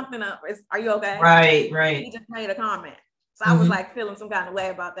say, is something up? Are you okay? Right. He just made a comment. So I was like feeling some kind of way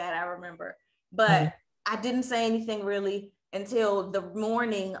about that, I remember. But I didn't say anything really until the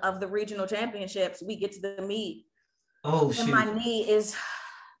morning of the regional championships. We get to the meet. Oh, shoot. And my knee is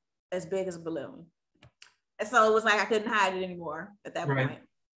as big as a balloon. And so it was like I couldn't hide it anymore at that point.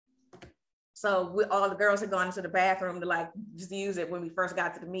 So all the girls had gone into the bathroom to like just use it when we first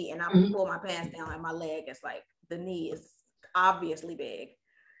got to the meet. And I pulled my pants down and my leg is like, the knee is obviously big.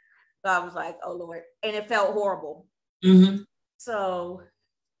 So I was like, oh Lord. And it felt horrible. So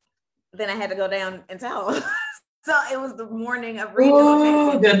then I had to go down and tell. So it was the morning of regional.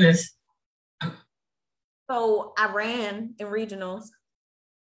 Oh goodness. So I ran in regionals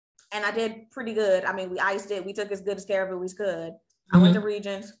and I did pretty good. I mean, we iced it. We took as good as care of it we could. I went to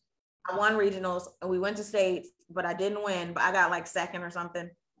regions. I won regionals and we went to states, but I didn't win, but I got like second or something.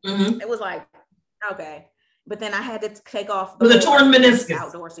 It was like, okay. But then I had to take off the torn meniscus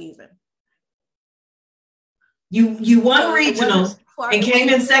outdoor season. You won regionals and came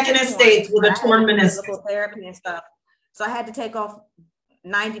in second in states with a torn meniscus. Physical therapy and stuff. So I had to take off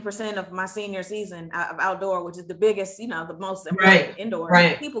 90% of my senior season of outdoor, which is the biggest, you know, the most important indoor.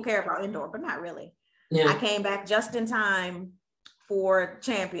 People care about indoor, but not really. I came back just in time for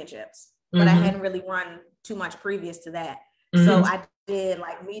championships, but I hadn't really run too much previous to that. So I did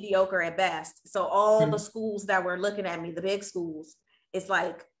like mediocre at best. So all the schools that were looking at me, the big schools, it's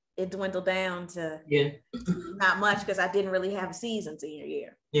like it dwindled down to not much because I didn't really have a season senior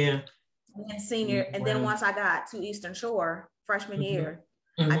year. And then once I got to Eastern Shore freshman year,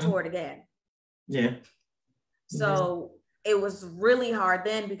 I tore it again. So it was really hard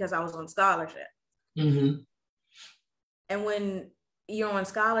then because I was on scholarship. And when you're on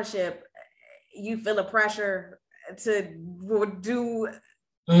scholarship, you feel a pressure to do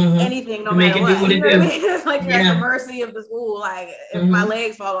anything, no matter what. You know what I mean? It's like you're at the mercy of the school. Like if my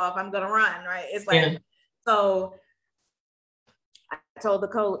legs fall off, I'm gonna run, right? It's like so. I told the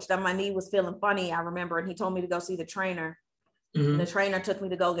coach that my knee was feeling funny. I remember, and he told me to go see the trainer. The trainer took me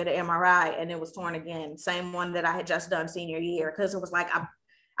to go get an MRI, and it was torn again. Same one that I had just done senior year, because it was like I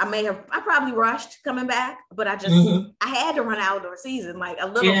probably rushed coming back, but I had to run outdoor season like a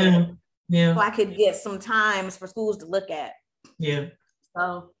little bit. So I could get some times for schools to look at.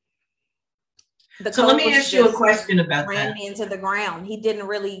 So let me ask you a question about that. Ran me into the ground. He didn't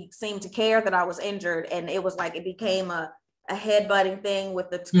really seem to care that I was injured. And it was like, it became a headbutting thing with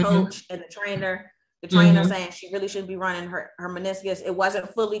the coach and the trainer. The trainer saying she really shouldn't be running her meniscus. It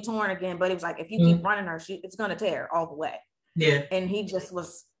wasn't fully torn again, but it was like, if you keep running her, it's going to tear all the way. And he just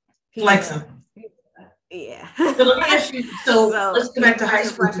was flexing. So let me ask you, so let's go back to high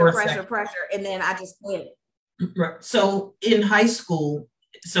school pressure, and then I just quit. Right. So in high school,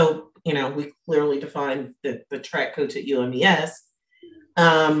 so, you know, we clearly defined the track coach at UMES.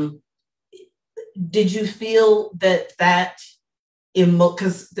 Did you feel that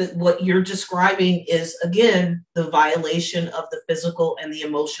because what you're describing is, again, the violation of the physical and the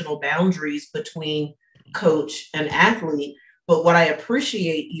emotional boundaries between coach and athlete. But what I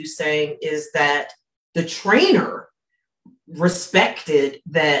appreciate you saying is that the trainer respected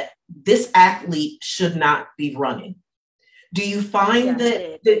that this athlete should not be running. Do you find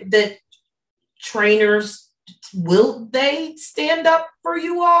that trainers, will they stand up for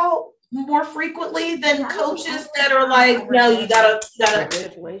you all more frequently than coaches that are like, no, you gotta.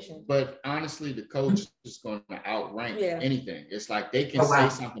 But honestly, the coach is going to outrank anything. It's like they can say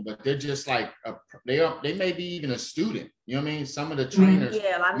something, but they're just like they may be even a student. You know what I mean? Some of the trainers,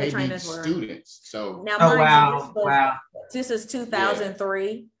 a lot of the trainers were students. So now, this is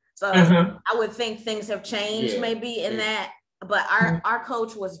 2003. So I would think things have changed maybe in that. But our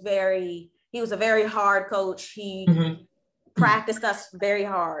coach was he was a very hard coach. He practiced us very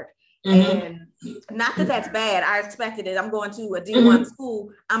hard. And not that that's bad. I expected it. I'm going to a D1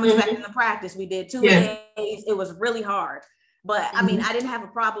 school. I'm expecting the practice. We did 2 days. It was really hard. But I mean, I didn't have a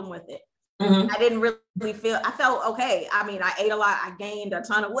problem with it. I didn't really I felt okay. I mean, I ate a lot. I gained a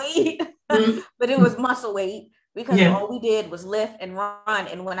ton of weight, but it was muscle weight because all we did was lift and run.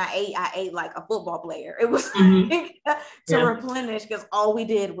 And when I ate like a football player. It was to replenish because all we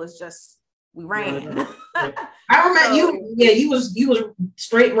did was just We ran. I remember you. Yeah, you was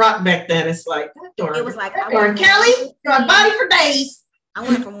straight rock back then. It's like that darn. It was like Kelly, your body for days. I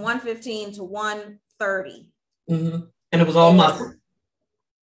went from 115 to 130. Mm-hmm. And it was all muscle.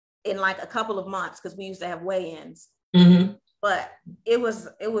 In like a couple of months, because we used to have weigh-ins. Mm-hmm. But it was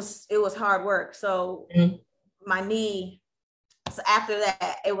hard work. So my knee, so after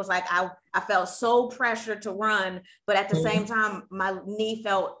that, it was like I felt so pressured to run, but at the same time, my knee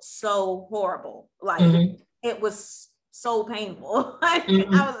felt so horrible. Like it was so painful.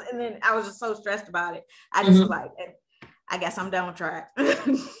 I was just so stressed about it. I just was like, I guess I'm done with track.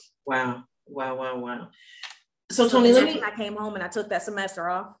 Wow. So Tony, I came home and I took that semester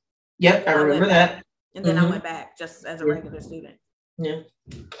off. Yep, I remember that. And then I went back just as a regular student. Yeah.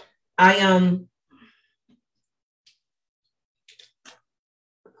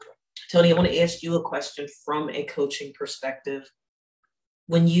 Tony, I want to ask you a question from a coaching perspective.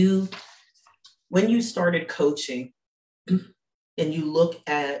 When you started coaching and you look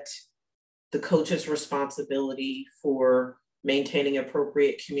at the coach's responsibility for maintaining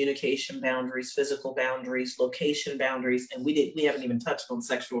appropriate communication boundaries, physical boundaries, location boundaries, and we haven't even touched on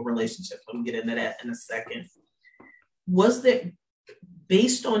sexual relationships. We'll get into that in a second. Was that,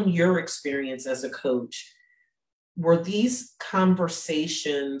 based on your experience as a coach, were these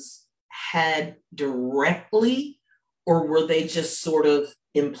conversations had directly, or were they just sort of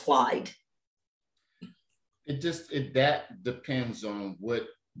implied? That depends on what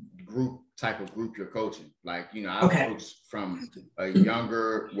type of group you're coaching. Like, I've coached from a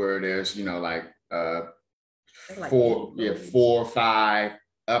younger where there's, like 4 or 5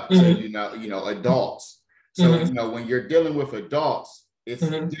 up to, adults. So, when you're dealing with adults, it's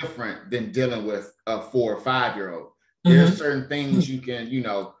different than dealing with a 4 or 5-year-old. There's certain things you can,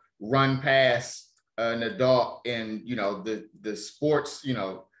 run past an adult in, the sports,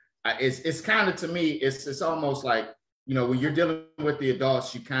 it's kind of, to me, it's almost like, when you're dealing with the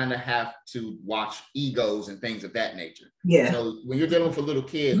adults, you kind of have to watch egos and things of that nature. Yeah. So when you're dealing with a little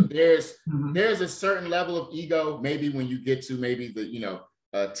kid, there's a certain level of ego, maybe when you get to maybe the,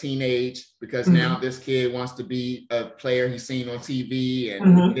 teenage, because now this kid wants to be a player he's seen on TV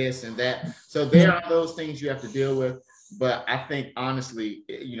and this and that. So there are those things you have to deal with. But I think, honestly,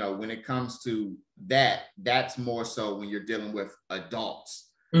 when it comes to that, that's more so when you're dealing with adults.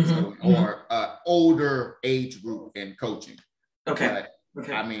 Or older age group in coaching. Okay.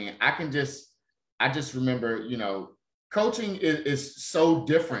 I mean, I just remember, coaching is so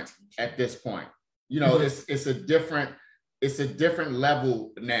different at this point. It's a different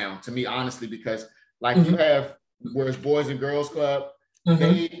level now, to me, honestly, because like you have, whereas Boys and Girls Club,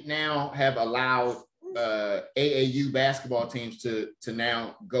 they now have allowed AAU basketball teams to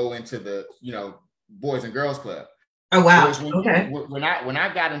now go into the, Boys and Girls Club. Oh, wow. When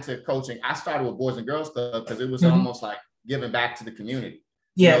I got into coaching, I started with Boys and Girls Club because it was almost like giving back to the community.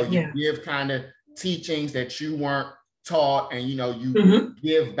 You give kind of teachings that you weren't taught, and you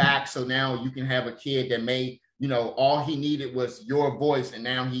give back. So now you can have a kid that may, all he needed was your voice, and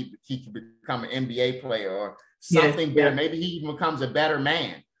now he can become an NBA player or something better. Maybe he even becomes a better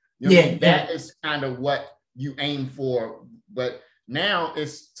man. That is kind of what you aim for. But now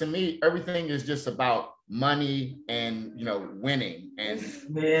to me, everything is just about money and winning, and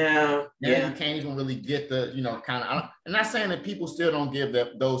you can't even really get the kind of. I'm not saying that people still don't give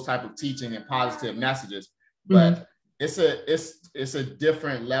those type of teaching and positive messages, but it's a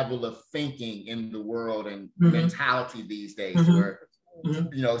different level of thinking in the world and mentality these days, where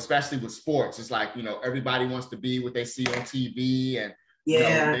especially with sports, it's like everybody wants to be what they see on TV, and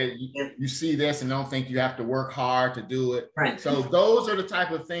you see this and don't think you have to work hard to do it. Right. So those are the type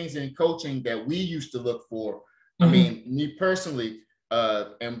of things in coaching that we used to look for. I mean, me personally,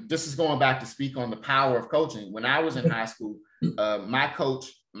 and this is going back to speak on the power of coaching. When I was in high school, my coach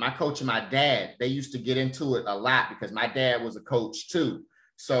and my dad, they used to get into it a lot because my dad was a coach too.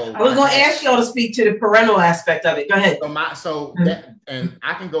 So I was going to ask y'all to speak to the parental aspect of it. Go ahead. And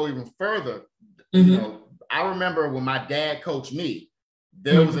I can go even further. I remember when my dad coached me,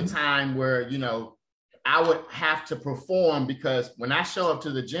 there was a time where, I would have to perform, because when I show up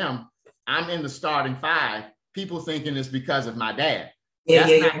to the gym, I'm in the starting 5, people thinking it's because of my dad.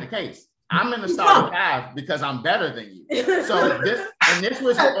 That's not the case. I'm in the starting 5 because I'm better than you. So this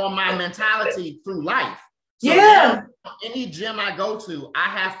was on my mentality through life. So now, any gym I go to, I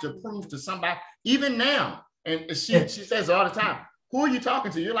have to prove to somebody, even now. And she says all the time, who are you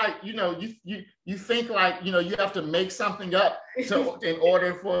talking to? You're like, you think like, you have to make something up in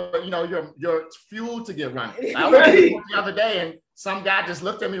order for, your fuel to get running. I was the other day and some guy just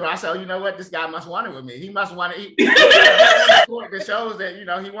looked at me and I said, oh, you know what? This guy must want it with me. He must want to eat. That shows that,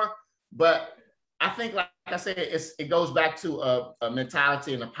 he wants. But I think, like I said, it goes back to a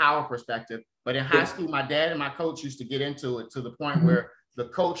mentality and a power perspective. But in high school, my dad and my coach used to get into it to the point where the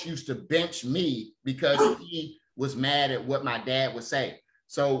coach used to bench me because he was mad at what my dad would say.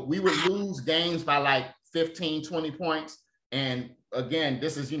 So we would lose games by like 15, 20 points. And again,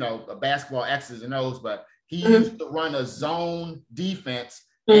 this is, a basketball X's and O's, but he used to run a zone defense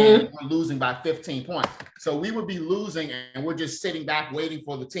and we're losing by 15 points. So we would be losing and we're just sitting back waiting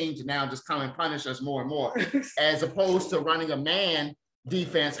for the team to now just come and punish us more and more, as opposed to running a man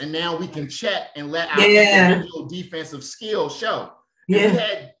defense. And now we can check and let our individual defensive skills show. And we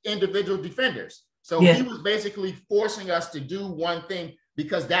had individual defenders. So he was basically forcing us to do one thing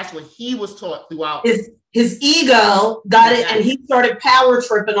because that's what he was taught throughout. His ego got it, and he started power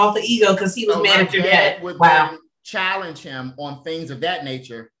tripping off the ego because he was mad at your dad. Wow. Challenge him on things of that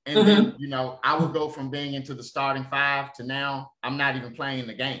nature. And then, I would go from being into the starting five to now I'm not even playing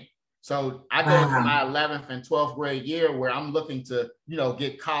the game. So I go into my 11th and 12th grade year where I'm looking to,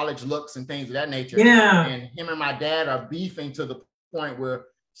 get college looks and things of that nature. Yeah. And him and my dad are beefing to the point where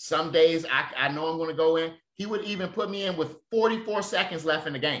some days I know I'm going to go in. He would even put me in with 44 seconds left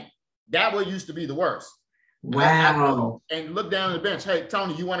in the game. That what used to be the worst. Wow. And look down the bench. Hey,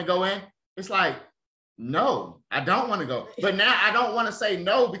 Tony, you want to go in? It's like, no, I don't want to go. But now I don't want to say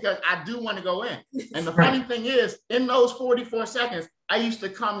no because I do want to go in. And the funny thing is, in those 44 seconds, I used to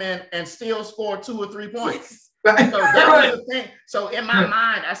come in and still score 2 or 3 points. So that was the thing. So in my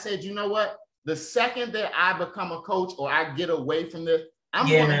mind, I said, you know what? The second that I become a coach or I get away from this, I'm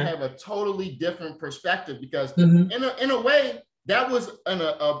going to have a totally different perspective because in a way, that was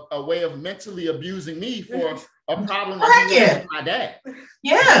a way of mentally abusing me for a problem that he had with my dad.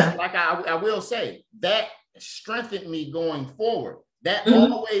 Yeah. Like I will say, that strengthened me going forward. That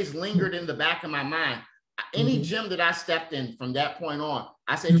always lingered in the back of my mind. Any gym that I stepped in from that point on,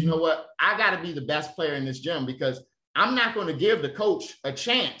 I said, you know what? I got to be the best player in this gym because I'm not going to give the coach a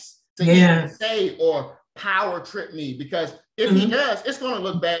chance to even say or power trip me because if he does, it's going to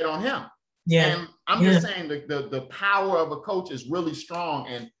look bad on him. Yeah. And I'm just saying the power of a coach is really strong.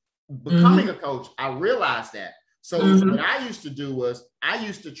 And becoming a coach, I realized that. So what I used to do was I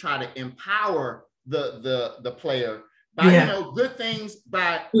used to try to empower the player by good things,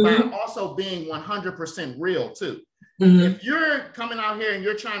 by also being 100% real too. If you're coming out here and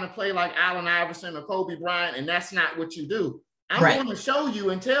you're trying to play like Allen Iverson or Kobe Bryant, and that's not what you do, I'm going to show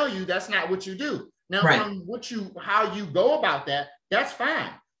you and tell you that's not what you do. Now, how you go about that, that's fine.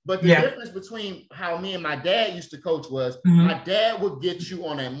 But the difference between how me and my dad used to coach was my dad would get you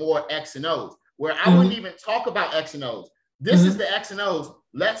on a more X and O's, where I wouldn't even talk about X and O's. This is the X and O's.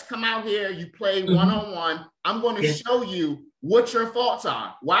 Let's come out here. You play one-on-one. I'm going to show you what your faults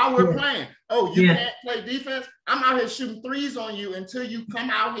are while we're playing. Oh, you can't play defense? I'm out here shooting threes on you until you come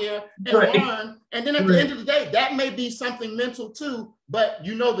out here and learn. And then at the end of the day, that may be something mental too. But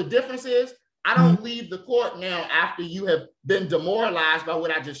the difference is I don't leave the court now after you have been demoralized by what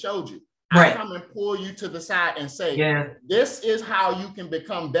I just showed you. I come and pull you to the side and say, this is how you can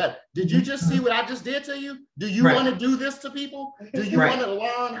become better. Did you just see what I just did to you? Do you want to do this to people? Do you want to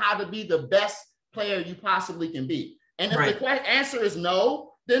learn how to be the best player you possibly can be? And if the answer is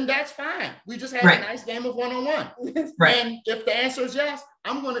no, then that's fine. We just had a nice game of one-on-one. And if the answer is yes,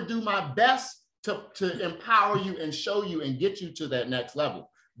 I'm going to do my best to empower you and show you and get you to that next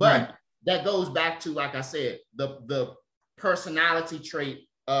level. But that goes back to, like I said, the personality trait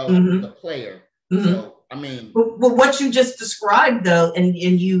of the player. So, I mean. Well, what you just described, though, and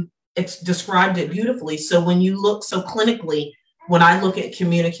you described it beautifully. So when you look so clinically, when I look at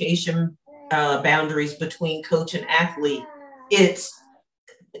communication boundaries between coach and athlete, it's,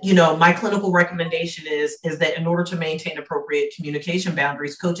 my clinical recommendation is that in order to maintain appropriate communication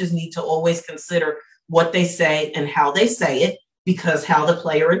boundaries, coaches need to always consider what they say and how they say it, because how the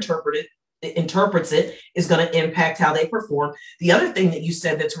player interprets it is going to impact how they perform. The other thing that you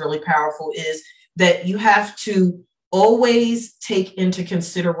said that's really powerful is that you have to always take into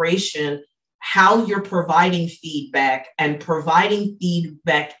consideration how you're providing feedback and providing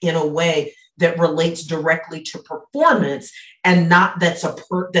feedback in a way that relates directly to performance and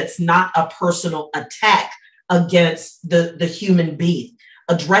that's not a personal attack against the human being.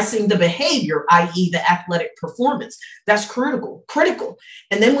 Addressing the behavior, i.e. the athletic performance, that's critical.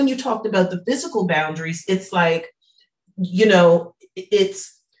 And then when you talked about the physical boundaries, it's like, I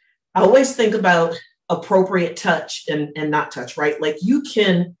always think about appropriate touch and not touch, right? Like you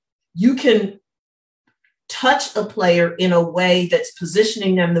can touch a player in a way that's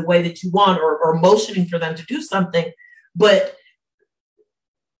positioning them the way that you want or motioning for them to do something. But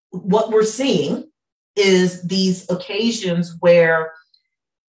what we're seeing is these occasions where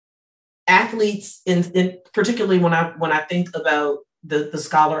athletes in particularly when I think about the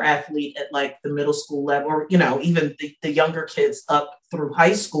scholar athlete at like the middle school level, or even the younger kids up through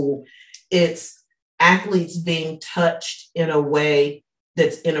high school, it's athletes being touched in a way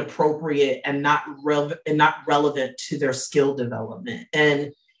that's inappropriate and not relevant to their skill development.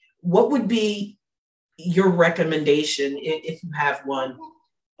 And what would be your recommendation, if you have one,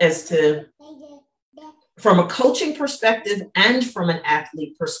 as to, from a coaching perspective and from an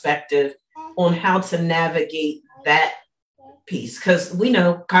athlete perspective, on how to navigate that piece? Because we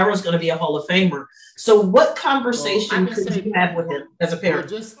know Cairo's going to be a Hall of Famer. So what conversation could you have with him as a parent?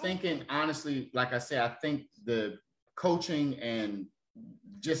 Just thinking, honestly, like I said, I think the coaching and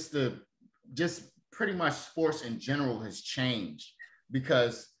just pretty much sports in general has changed,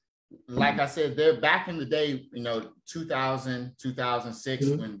 because like I said, they're back in the day, 2000, 2006,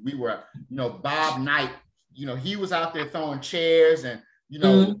 when we were, Bob Knight, he was out there throwing chairs, and,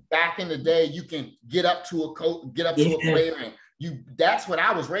 back in the day, you can get up to a player, and that's what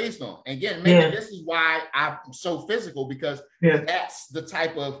I was raised on. And again, maybe this is why I'm so physical, because that's the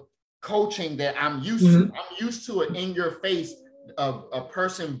type of coaching that I'm used to. I'm used to it in your face, of a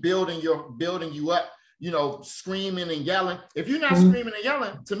person building you up, screaming and yelling. If you're not screaming and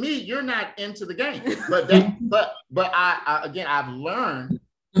yelling, to me, you're not into the game. But I've learned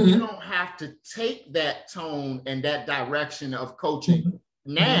you don't have to take that tone and that direction of coaching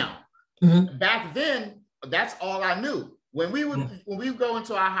now. Back then, that's all I knew. When we would go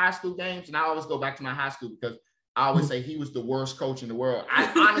into our high school games, and I always go back to my high school because I always say he was the worst coach in the world.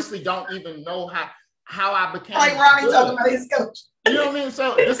 I honestly don't even know how I became like Ronnie talking about his coach. You know what I mean?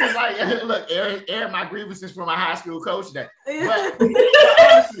 So this is like, look, air my grievances for my high school coach today. But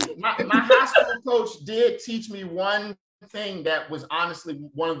honestly, my high school coach did teach me one thing that was honestly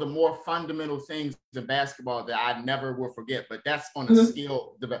one of the more fundamental things in basketball that I never will forget. But that's on a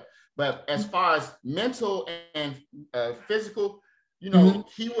skill development. But as far as mental and physical,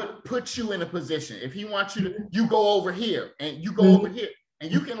 he would put you in a position. If he wants you to, you go over here and you go over here.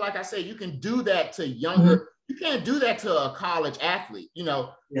 And you can, like I say, you can do that to younger. You can't do that to a college athlete,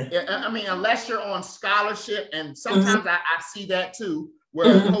 I mean, unless you're on scholarship. And sometimes I see that too,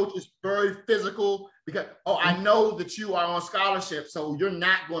 where a coach is very physical because, I know that you are on scholarship, so you're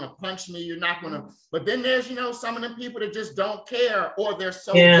not going to punch me. You're not going to. But then there's, some of them people that just don't care, or they're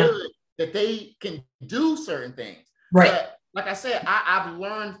so good that they can do certain things. Right. But like I said, I've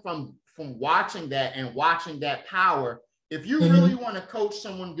learned from watching that and watching that power. If you really want to coach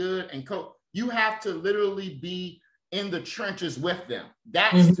someone good and coach, you have to literally be in the trenches with them.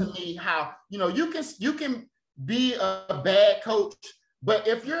 That's to me how, you can be a bad coach, but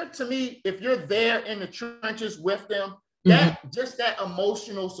if you're there in the trenches with them, just that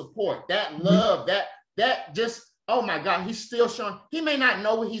emotional support, that love, that just, oh my God, he's still showing, he may not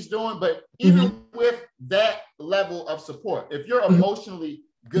know what he's doing, but even with that level of support, if you're emotionally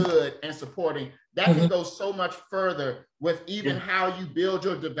good and supporting, that can go so much further with even how you build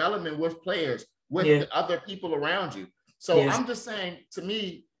your development with players, with the other people around you. So I'm just saying, to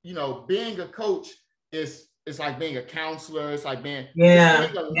me, being a coach is like being a counselor. It's like being, you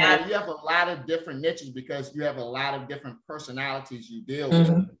have a lot of different niches because you have a lot of different personalities you deal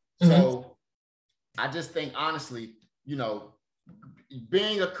with. So I just think, honestly,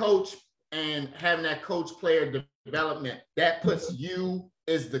 being a coach and having that coach-player development, that puts you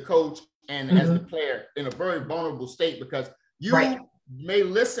as the coach and as the player in a very vulnerable state, because you may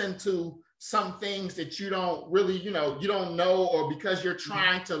listen to some things that you don't really, you don't know, or because you're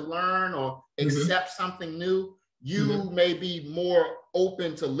trying to learn or accept something new, you may be more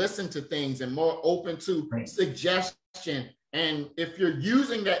open to listen to things and more open to suggestion. And if you're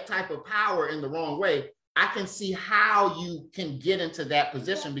using that type of power in the wrong way, I can see how you can get into that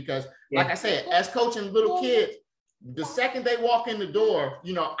position, because like I said, as coaching little kids, the second they walk in the door,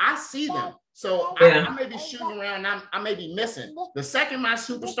 I see them. So I may be shooting around, I may be missing. The second my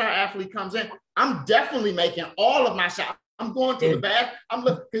superstar athlete comes in, I'm definitely making all of my shots. I'm going to the back. I'm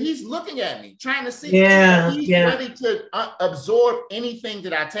looking, because he's looking at me, trying to see if he's ready to absorb anything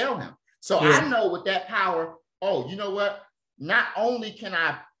that I tell him. So I know with that power, you know what? Not only can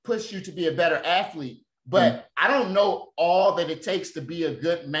I push you to be a better athlete, but I don't know all that it takes to be a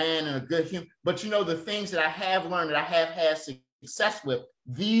good man and a good human. But the things that I have learned, that I have had success with,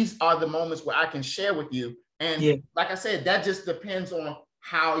 these are the moments where I can share with you. And like I said, that just depends on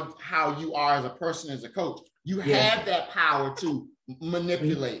how you are as a person, as a coach. You have that power to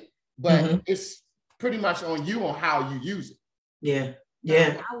manipulate, but it's pretty much on you on how you use it.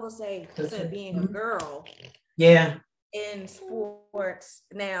 I will say, to being a girl, in sports.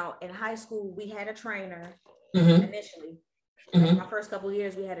 Now, in high school, we had a trainer initially. My first couple of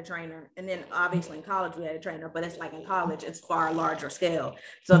years we had a trainer, and then obviously in college we had a trainer, but it's like in college it's far larger scale.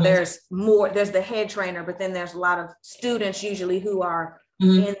 So there's the head trainer, but then there's a lot of students usually who are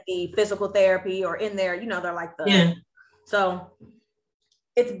in the physical therapy or in there, they're like so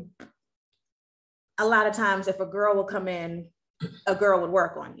it's a lot of times if a girl will come in, a girl would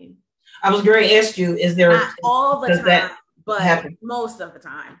work on you. I was going to ask you, is there not all the time, but happen? Most of the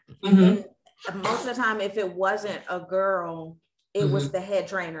time. And most of the time, if it wasn't a girl, it was the head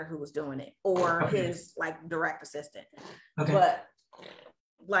trainer who was doing it, or his like direct assistant. But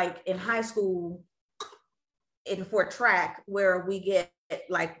like in high school, for track, where we get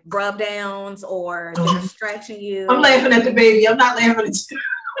like rub downs or they're stretching you. I'm laughing at the baby. I'm not laughing at you.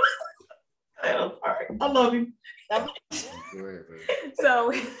 I'm sorry. I love you.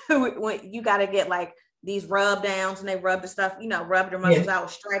 So when you got to get like these rub downs, and they rub the stuff, rub their muscles out,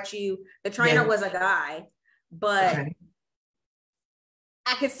 stretch you. The trainer was a guy, but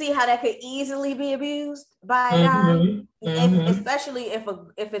I could see how that could easily be abused by a guy, especially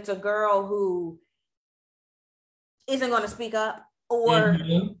if it's a girl who isn't going to speak up, or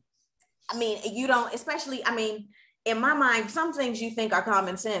I mean, you don't, especially, I mean, in my mind, some things you think are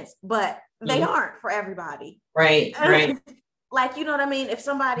common sense, but they aren't for everybody. Right. Like, you know what I mean? If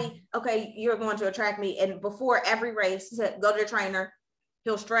somebody, okay, you're going to a track meet, and before every race, go to the trainer,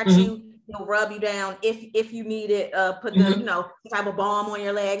 he'll stretch you, he'll rub you down if you need it, put the, some type of balm on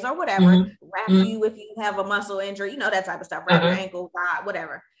your legs or whatever, wrap you if you have a muscle injury, that type of stuff, wrap your ankle, thigh,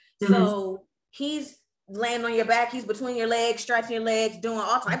 whatever. So he's laying on your back, he's between your legs, stretching your legs, doing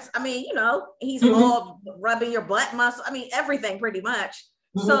all types. I mean, he's all rubbing your butt muscle. I mean, everything pretty much.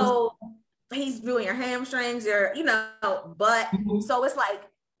 So he's doing your hamstrings, your, butt. So it's like,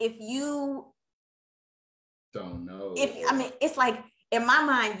 if you don't know, it's like, in my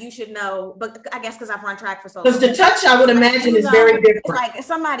mind, you should know, but I guess because I've run track for so long. Because the touch, I would imagine, is very different. It's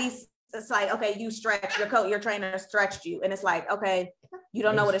like if it's like, okay, you stretch, your trainer stretched you, and it's like, okay, you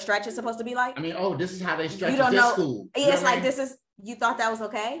don't know what a stretch is supposed to be like? I mean, this is how they stretch you don't at know. school. Yeah, it's like, you thought that was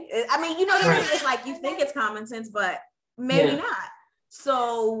okay? I mean, what I mean? It's like, you think it's common sense, but maybe not.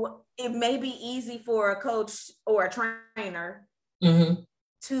 So it may be easy for a coach or a trainer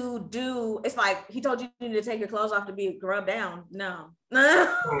to do. It's like, he told you need to take your clothes off to be rubbed down. No.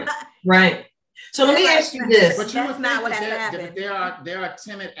 Right. So let me ask you this. But you would not what has to happen. There are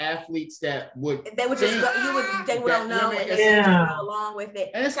timid athletes that would they would just go, they don't know, and they just go along with it.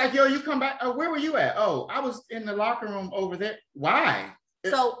 And it's like, you come back. Oh, where were you at? Oh, I was in the locker room over there. Why?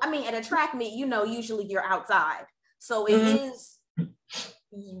 So I mean, at a track meet, usually you're outside. So it is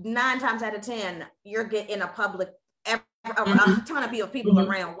 9 times out of 10, you're getting a public, a ton of people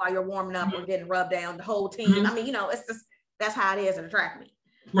around while you're warming up or getting rubbed down, the whole team. I mean, it's just, that's how it is at a track meet.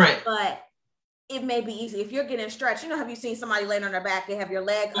 Right. But it may be easy if you're getting stretched. Have you seen somebody laying on their back? They have your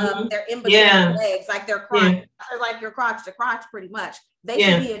leg up, they're in between your legs, like they're crotch, like your crotch to crotch, pretty much. They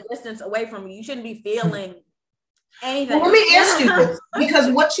should be a distance away from you. You shouldn't be feeling anything. Well, let me ask you this, because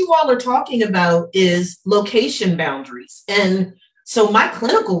what you all are talking about is location boundaries. And so my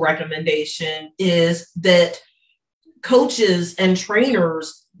clinical recommendation is that coaches and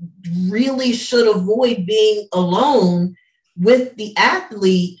trainers really should avoid being alone with the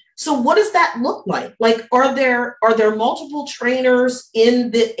athlete. So what does that look like? Like, are there multiple trainers in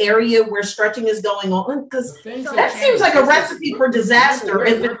the area where stretching is going on? Because that seems like a recipe for disaster.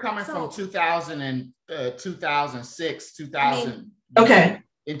 We're coming from 2000 and 2006, 2000. Okay.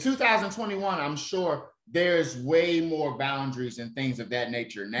 In 2021, I'm sure there's way more boundaries and things of that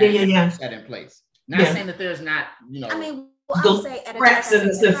nature now set in place. Not saying that there's not, I mean, I would say at a track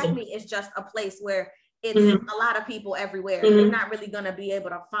meet, it's just a place where it's a lot of people everywhere. You're not really going to be able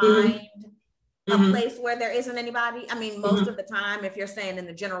to find a place where there isn't anybody. I mean, most of the time, if you're staying in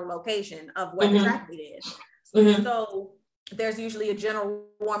the general location of what the track meet is. So there's usually a general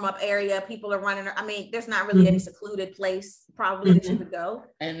warm-up area. People are running. I mean, there's not really any secluded place probably that you could go.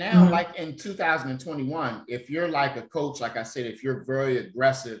 And now, like in 2021, if you're like a coach, like I said, if you're very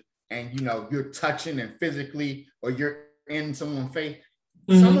aggressive and, you're touching and physically, or you're in someone's face,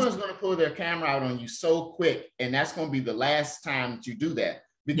 someone's going to pull their camera out on you so quick, and that's going to be the last time that you do that,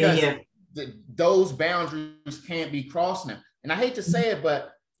 because those boundaries can't be crossing them. And I hate to say it,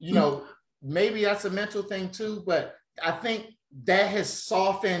 but maybe that's a mental thing too, but I think that has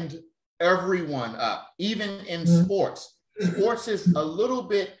softened everyone up, even in sports. Sports is a little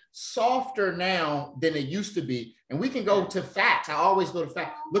bit softer now than it used to be. And we can go to facts. I always go to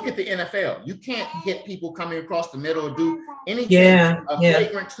facts. Look at the NFL. You can't hit people coming across the middle or do anything.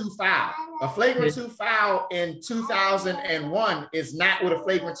 Flagrant 2 foul. A flagrant 2 foul in 2001 is not what a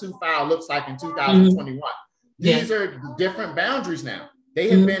flagrant 2 foul looks like in 2021. These are different boundaries now. They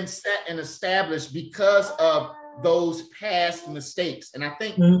have been set and established because of those past mistakes. And I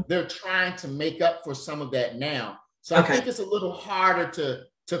think they're trying to make up for some of that now. So I think it's a little harder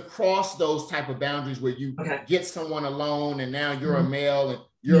to cross those type of boundaries where you get someone alone and now you're a male and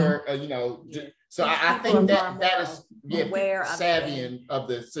you're, so I think that is aware savvy of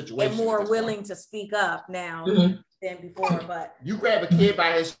the situation. And more willing to speak up now than before. But you grab a kid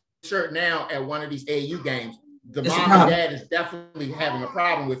by his shirt now at one of these AU games, the mom and dad is definitely having a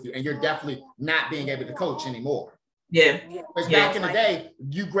problem with you, and you're definitely not being able to coach anymore. Yeah. Because back in the day,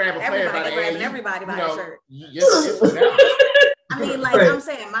 you grab a player by the AU, everybody by the shirt. I mean, like I'm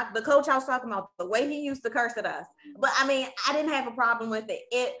saying, the coach I was talking about, the way he used to curse at us, but I mean, I didn't have a problem with it.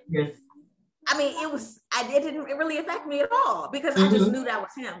 I mean, it didn't really affect me at all because I just knew that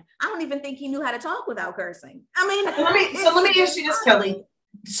was him. I don't even think he knew how to talk without cursing. I mean, let me ask you this, Kelly.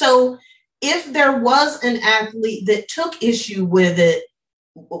 So if there was an athlete that took issue with it,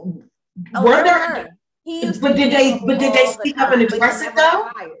 did they speak up and address it though?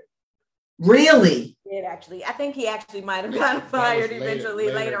 Really? Did actually. I think he actually might have gotten fired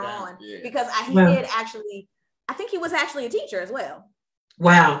eventually later on because he did actually. I think he was actually a teacher as well.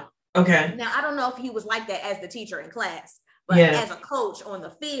 Wow. Okay. Now I don't know if he was like that as the teacher in class, but as a coach on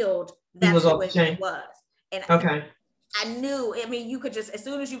the field, that's the way he was. And I knew. I mean, you could just as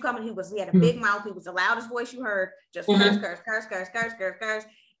soon as you come in, he had a big mouth. He was the loudest voice you heard. Just curse.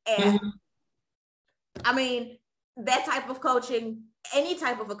 And I mean, that type of coaching, any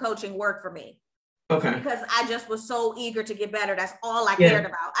type of a coaching worked for me. Okay. Because I just was so eager to get better. That's all I cared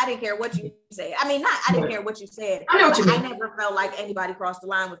about. I didn't care what you said. I mean, I didn't care what you said. I know what you mean. I never felt like anybody crossed the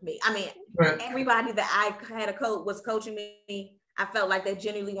line with me. I mean, everybody that I had was coaching me. I felt like they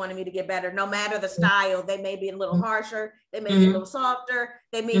genuinely wanted me to get better. No matter the style, they may be a little harsher. They may be a little softer.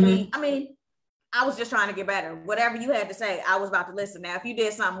 They may be, I mean, I was just trying to get better. Whatever you had to say, I was about to listen. Now, if you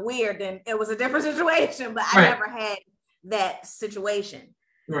did something weird, then it was a different situation. But I never had that situation.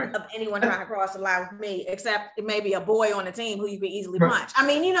 Of anyone trying to cross the line with me, except maybe a boy on the team who you could easily punch. I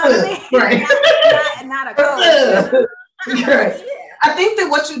mean, you know what I mean? Not a coach. I think that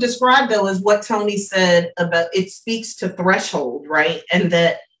what you described, though, is what Tony said about it speaks to threshold, right? And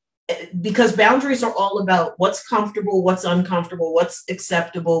that because boundaries are all about what's comfortable, what's uncomfortable, what's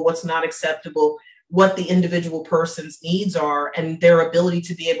acceptable, what's not acceptable, what the individual person's needs are, and their ability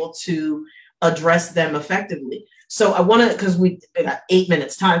to be able to address them effectively. So I want to, because we got 8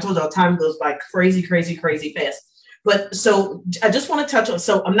 minutes time. I told you time goes by crazy fast. But so I just want to touch on,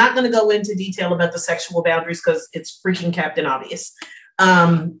 so I'm not going to go into detail about the sexual boundaries because it's freaking Captain Obvious.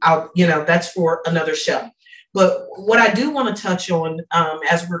 That's for another show. But what I do want to touch on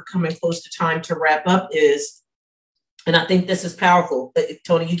as we're coming close to time to wrap up is, and I think this is powerful.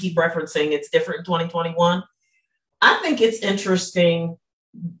 Tony, you keep referencing it's different in 2021. I think it's interesting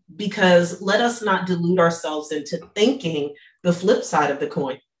because let us not delude ourselves into thinking the flip side of the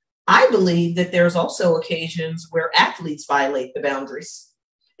coin. I believe that there's also occasions where athletes violate the boundaries,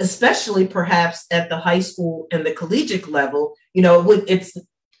 especially perhaps at the high school and the collegiate level. You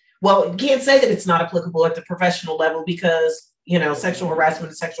can't say that it's not applicable at the professional level because, sexual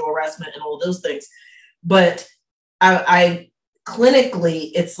harassment is sexual harassment and all those things. But I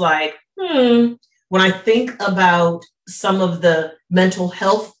clinically, it's like, when I think about some of the mental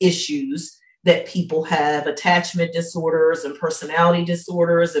health issues that people have, attachment disorders and personality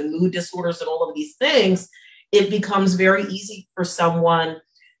disorders and mood disorders and all of these things, it becomes very easy for someone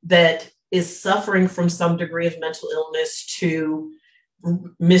that is suffering from some degree of mental illness to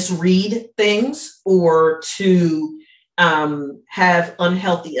misread things or to have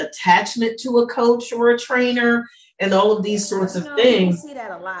unhealthy attachment to a coach or a trainer and all of these sorts of things. You see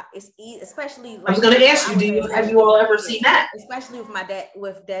that a lot. It's especially. I was going to ask you, have you all ever seen that? Especially with my dad,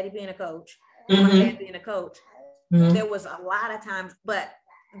 with Daddy being a coach. My dad being a coach, there was a lot of times, but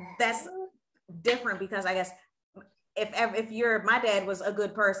that's different because I guess if my dad was a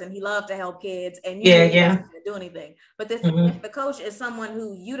good person, he loved to help kids, and you didn't do anything. But if the coach is someone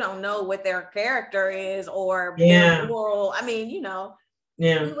who you don't know what their character is or their moral, I mean, you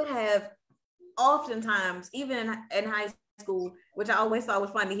would have oftentimes, even in high school, which I always thought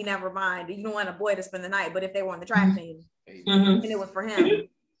was funny. He never minded. You don't want a boy to spend the night, but if they were on the track team, and it was for him.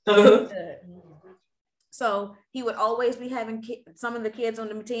 So he would always be having some of the kids on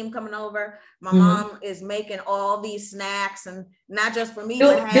the team coming over. My mom is making all these snacks, and not just for me.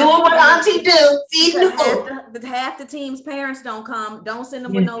 Doing what auntie do, feeding the food. Half the team's parents don't come. Don't send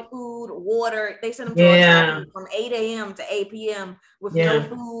them with no food, water. They send them to a track from 8 a.m. to 8 p.m. with no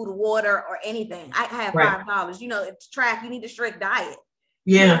food, water, or anything. I have $5. It's track. You need a strict diet.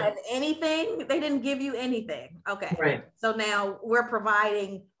 Yeah. Anything? They didn't give you anything. Okay. Right. So now we're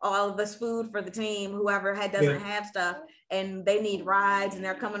providing all of this food for the team, whoever doesn't have stuff, and they need rides, and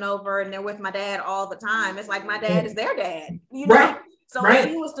they're coming over and they're with my dad all the time. It's like my dad is their dad, you know? Right. So if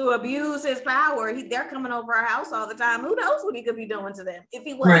he was to abuse his power, they're coming over our house all the time. Who knows what he could be doing to them if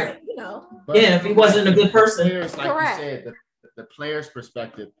he wasn't, you know? But if he wasn't a good person. Players, like you said, the player's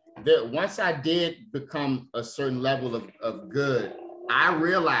perspective, that once I did become a certain level of good, I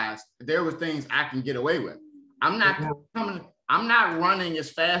realized there were things I can get away with. I'm not running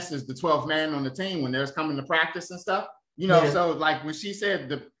as fast as the 12th man on the team when there's coming to practice and stuff. You know, so like when she said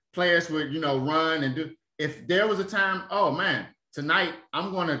the players would, you know, run and do, if there was a time, oh man, tonight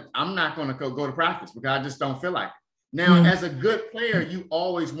I'm not gonna go to practice because I just don't feel like it. Now, as a good player, you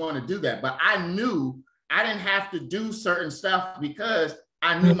always want to do that. But I knew I didn't have to do certain stuff because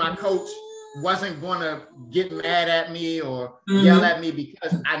I knew my coach wasn't going to get mad at me or yell at me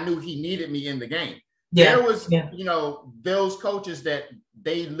because I knew he needed me in the game. There was, you know, those coaches that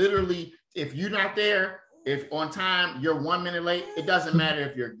they literally, if you're not there, if on time, you're 1 minute late, it doesn't matter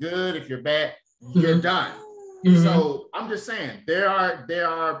if you're good, if you're bad, you're done. So I'm just saying, there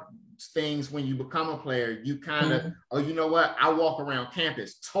are things when you become a player, you kind of, oh, you know what? I walk around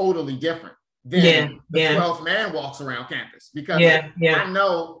campus totally different than the 12th man walks around campus because I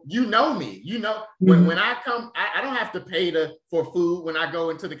know, you know me, you know, when I come, I don't have to pay for food when I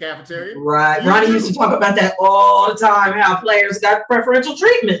go into the cafeteria. Right. Ronnie used to talk about that all the time, how players got preferential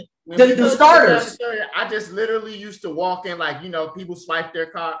treatment. The starters. I just literally used to walk in like, you know, people swipe their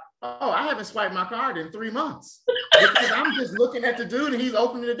card. Oh, I haven't swiped my card in 3 months because I'm just looking at the dude and he's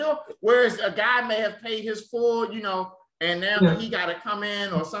opening the door. Whereas a guy may have paid his full, you know, and now he got to come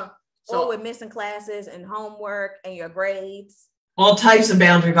in or something. So with missing classes and homework and your grades. All types of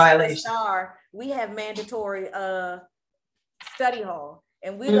boundary violations. We have mandatory study hall.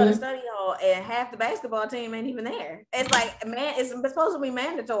 And we go to study hall and half the basketball team ain't even there. It's like, man, it's supposed to be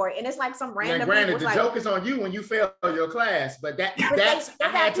mandatory. And it's like some random. Granted, the joke is on you when you fail your class, but I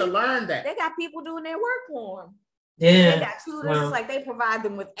had to learn that. They got people doing their work for them. Yeah. They got tutors. It's like they provide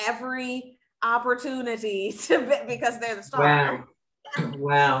them with every opportunity because they're the star.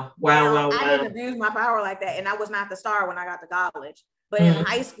 Wow. I didn't abuse my power like that. And I was not the star when I got to college. But in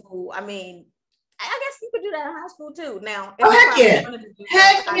high school, I mean, I guess you could do that in high school too. Now,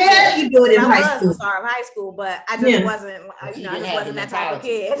 heck yeah, you do it in high school. I was the star of high school, but I just wasn't, you know, I just wasn't that type of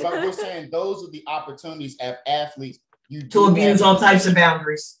kid. But we're saying those are the opportunities as athletes to abuse all types of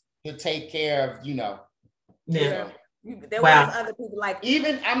boundaries, to take care of, you know. There was other people like,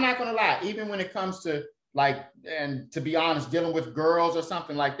 even, I'm not gonna lie, even when it comes to like, and to be honest, dealing with girls or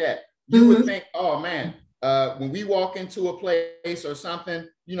something like that, you would think, oh man, when we walk into a place or something,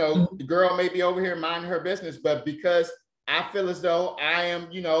 you know, the girl may be over here minding her business, but because I feel as though I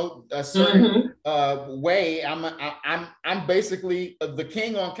am, you know, a certain way, I'm basically the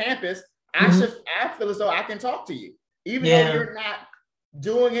king on campus. I feel as though I can talk to you, even though you're not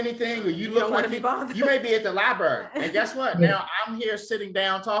doing anything, or you look like you may be at the library. And guess what? Now I'm here sitting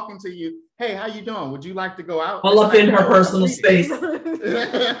down talking to you. Hey, how you doing? Would you like to go out? All up in her personal space.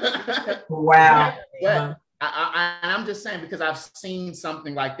 Wow. But I'm just saying, because I've seen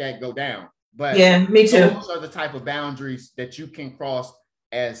something like that go down. But me too. Those are the type of boundaries that you can cross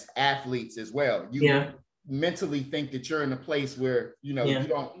as athletes as well. You mentally think that you're in a place where, you know,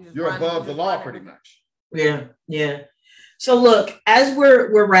 you're above the law pretty much. Yeah. So look, as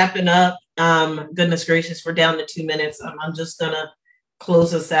we're wrapping up, goodness gracious, we're down to 2 minutes. I'm just gonna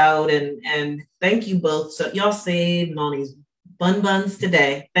close us out and thank you both. So y'all saved Nani's buns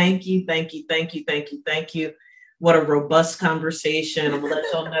today. Thank you. What a robust conversation. I'm gonna let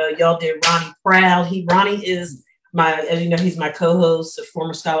y'all know y'all did Ronnie proud. Ronnie is as you know, he's my co-host, a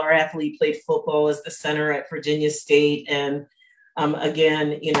former scholar athlete, played football as the center at Virginia State. And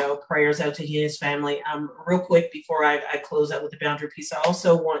again, you know, prayers out to he and his family. Real quick before I close out with the boundary piece, I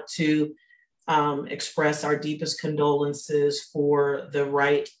also want to express our deepest condolences for the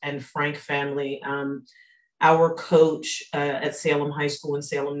Wright and Frank family. Our coach at Salem High School in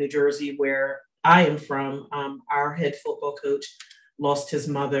Salem, New Jersey, where I am from, our head football coach lost his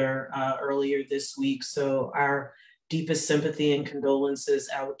mother earlier this week. So our deepest sympathy and condolences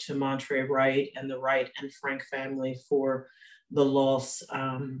out to Montre Wright and the Wright and Frank family for the loss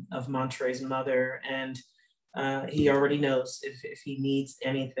of Montre's mother. And he already knows if he needs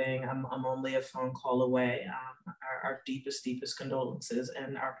anything, I'm only a phone call away. Our deepest condolences,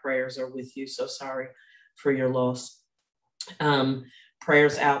 and our prayers are with you. So sorry for your loss.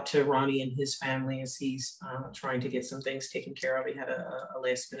 Prayers out to Ronnie and his family as he's trying to get some things taken care of. He had a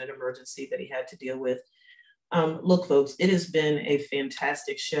last minute emergency that he had to deal with. Look, folks, it has been a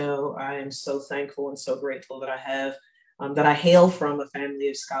fantastic show. I am so thankful and so grateful that that I hail from a family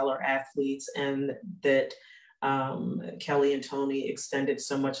of scholar athletes, and that Kelly and Tony extended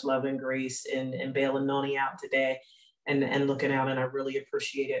so much love and grace in bailing Noni out today and looking out. And I really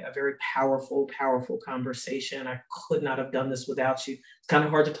appreciate it. A very powerful, powerful conversation. I could not have done this without you. It's kind of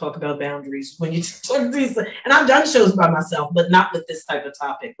hard to talk about boundaries when you talk these, and I've done shows by myself, but not with this type of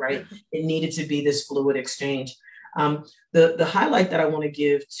topic, right? It needed to be this fluid exchange. The highlight that I want to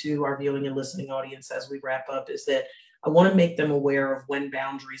give to our viewing and listening audience as we wrap up is that I want to make them aware of when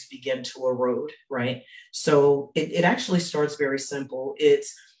boundaries begin to erode, right? So it actually starts very simple.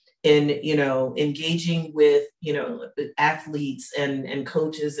 It's in, engaging with, athletes and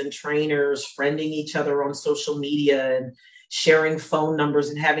coaches and trainers, friending each other on social media and sharing phone numbers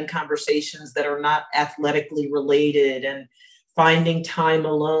and having conversations that are not athletically related, and finding time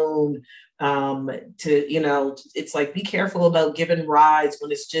alone it's like, be careful about giving rides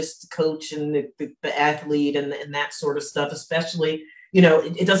when it's just the coach and the athlete and that sort of stuff, especially,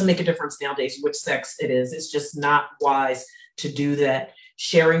 it doesn't make a difference nowadays which sex it is. It's just not wise to do that.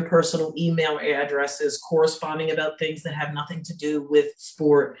 Sharing personal email addresses, corresponding about things that have nothing to do with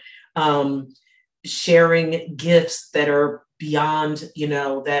sport, sharing gifts that are beyond,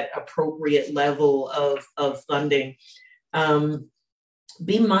 that appropriate level of funding.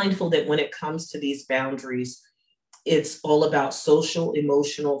 Be mindful that when it comes to these boundaries, it's all about social,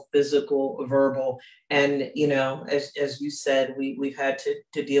 emotional, physical, verbal. And, as you said, we've had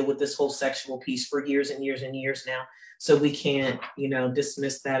to deal with this whole sexual piece for years and years and years now. So we can't,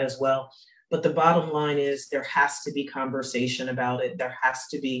 dismiss that as well. But the bottom line is there has to be conversation about it. There has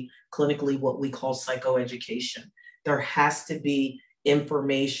to be clinically what we call psychoeducation. There has to be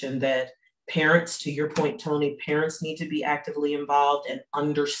information that parents, to your point, Tony, parents need to be actively involved and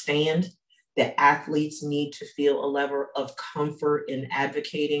understand that athletes need to feel a level of comfort in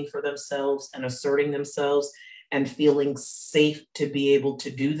advocating for themselves and asserting themselves and feeling safe to be able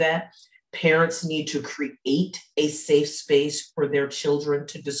to do that. Parents need to create a safe space for their children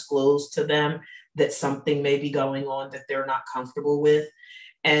to disclose to them that something may be going on that they're not comfortable with.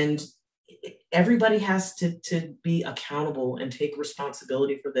 And everybody has to be accountable and take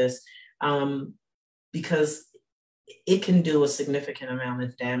responsibility for this. Because it can do a significant amount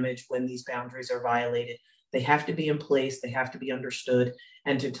of damage when these boundaries are violated. They have to be in place. They have to be understood.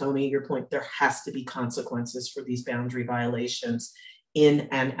 And to Tony, your point, there has to be consequences for these boundary violations in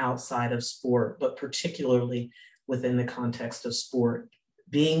and outside of sport, but particularly within the context of sport.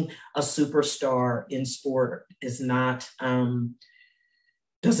 Being a superstar in sport is not,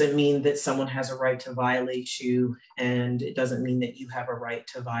 doesn't mean that someone has a right to violate you, and it doesn't mean that you have a right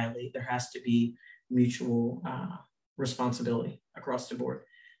to violate. There has to be mutual responsibility across the board.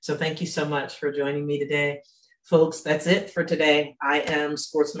 So thank you so much for joining me today. Folks, that's it for today. I am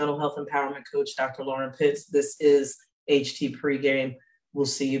sports mental health empowerment coach, Dr. Lauren Pitts. This is HT Pregame. We'll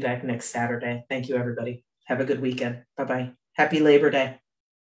see you back next Saturday. Thank you, everybody. Have a good weekend. Bye-bye. Happy Labor Day.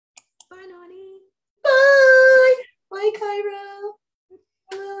 Bye, Noni. Bye. Bye, Cairo.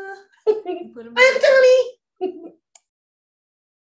 Bye, Tony.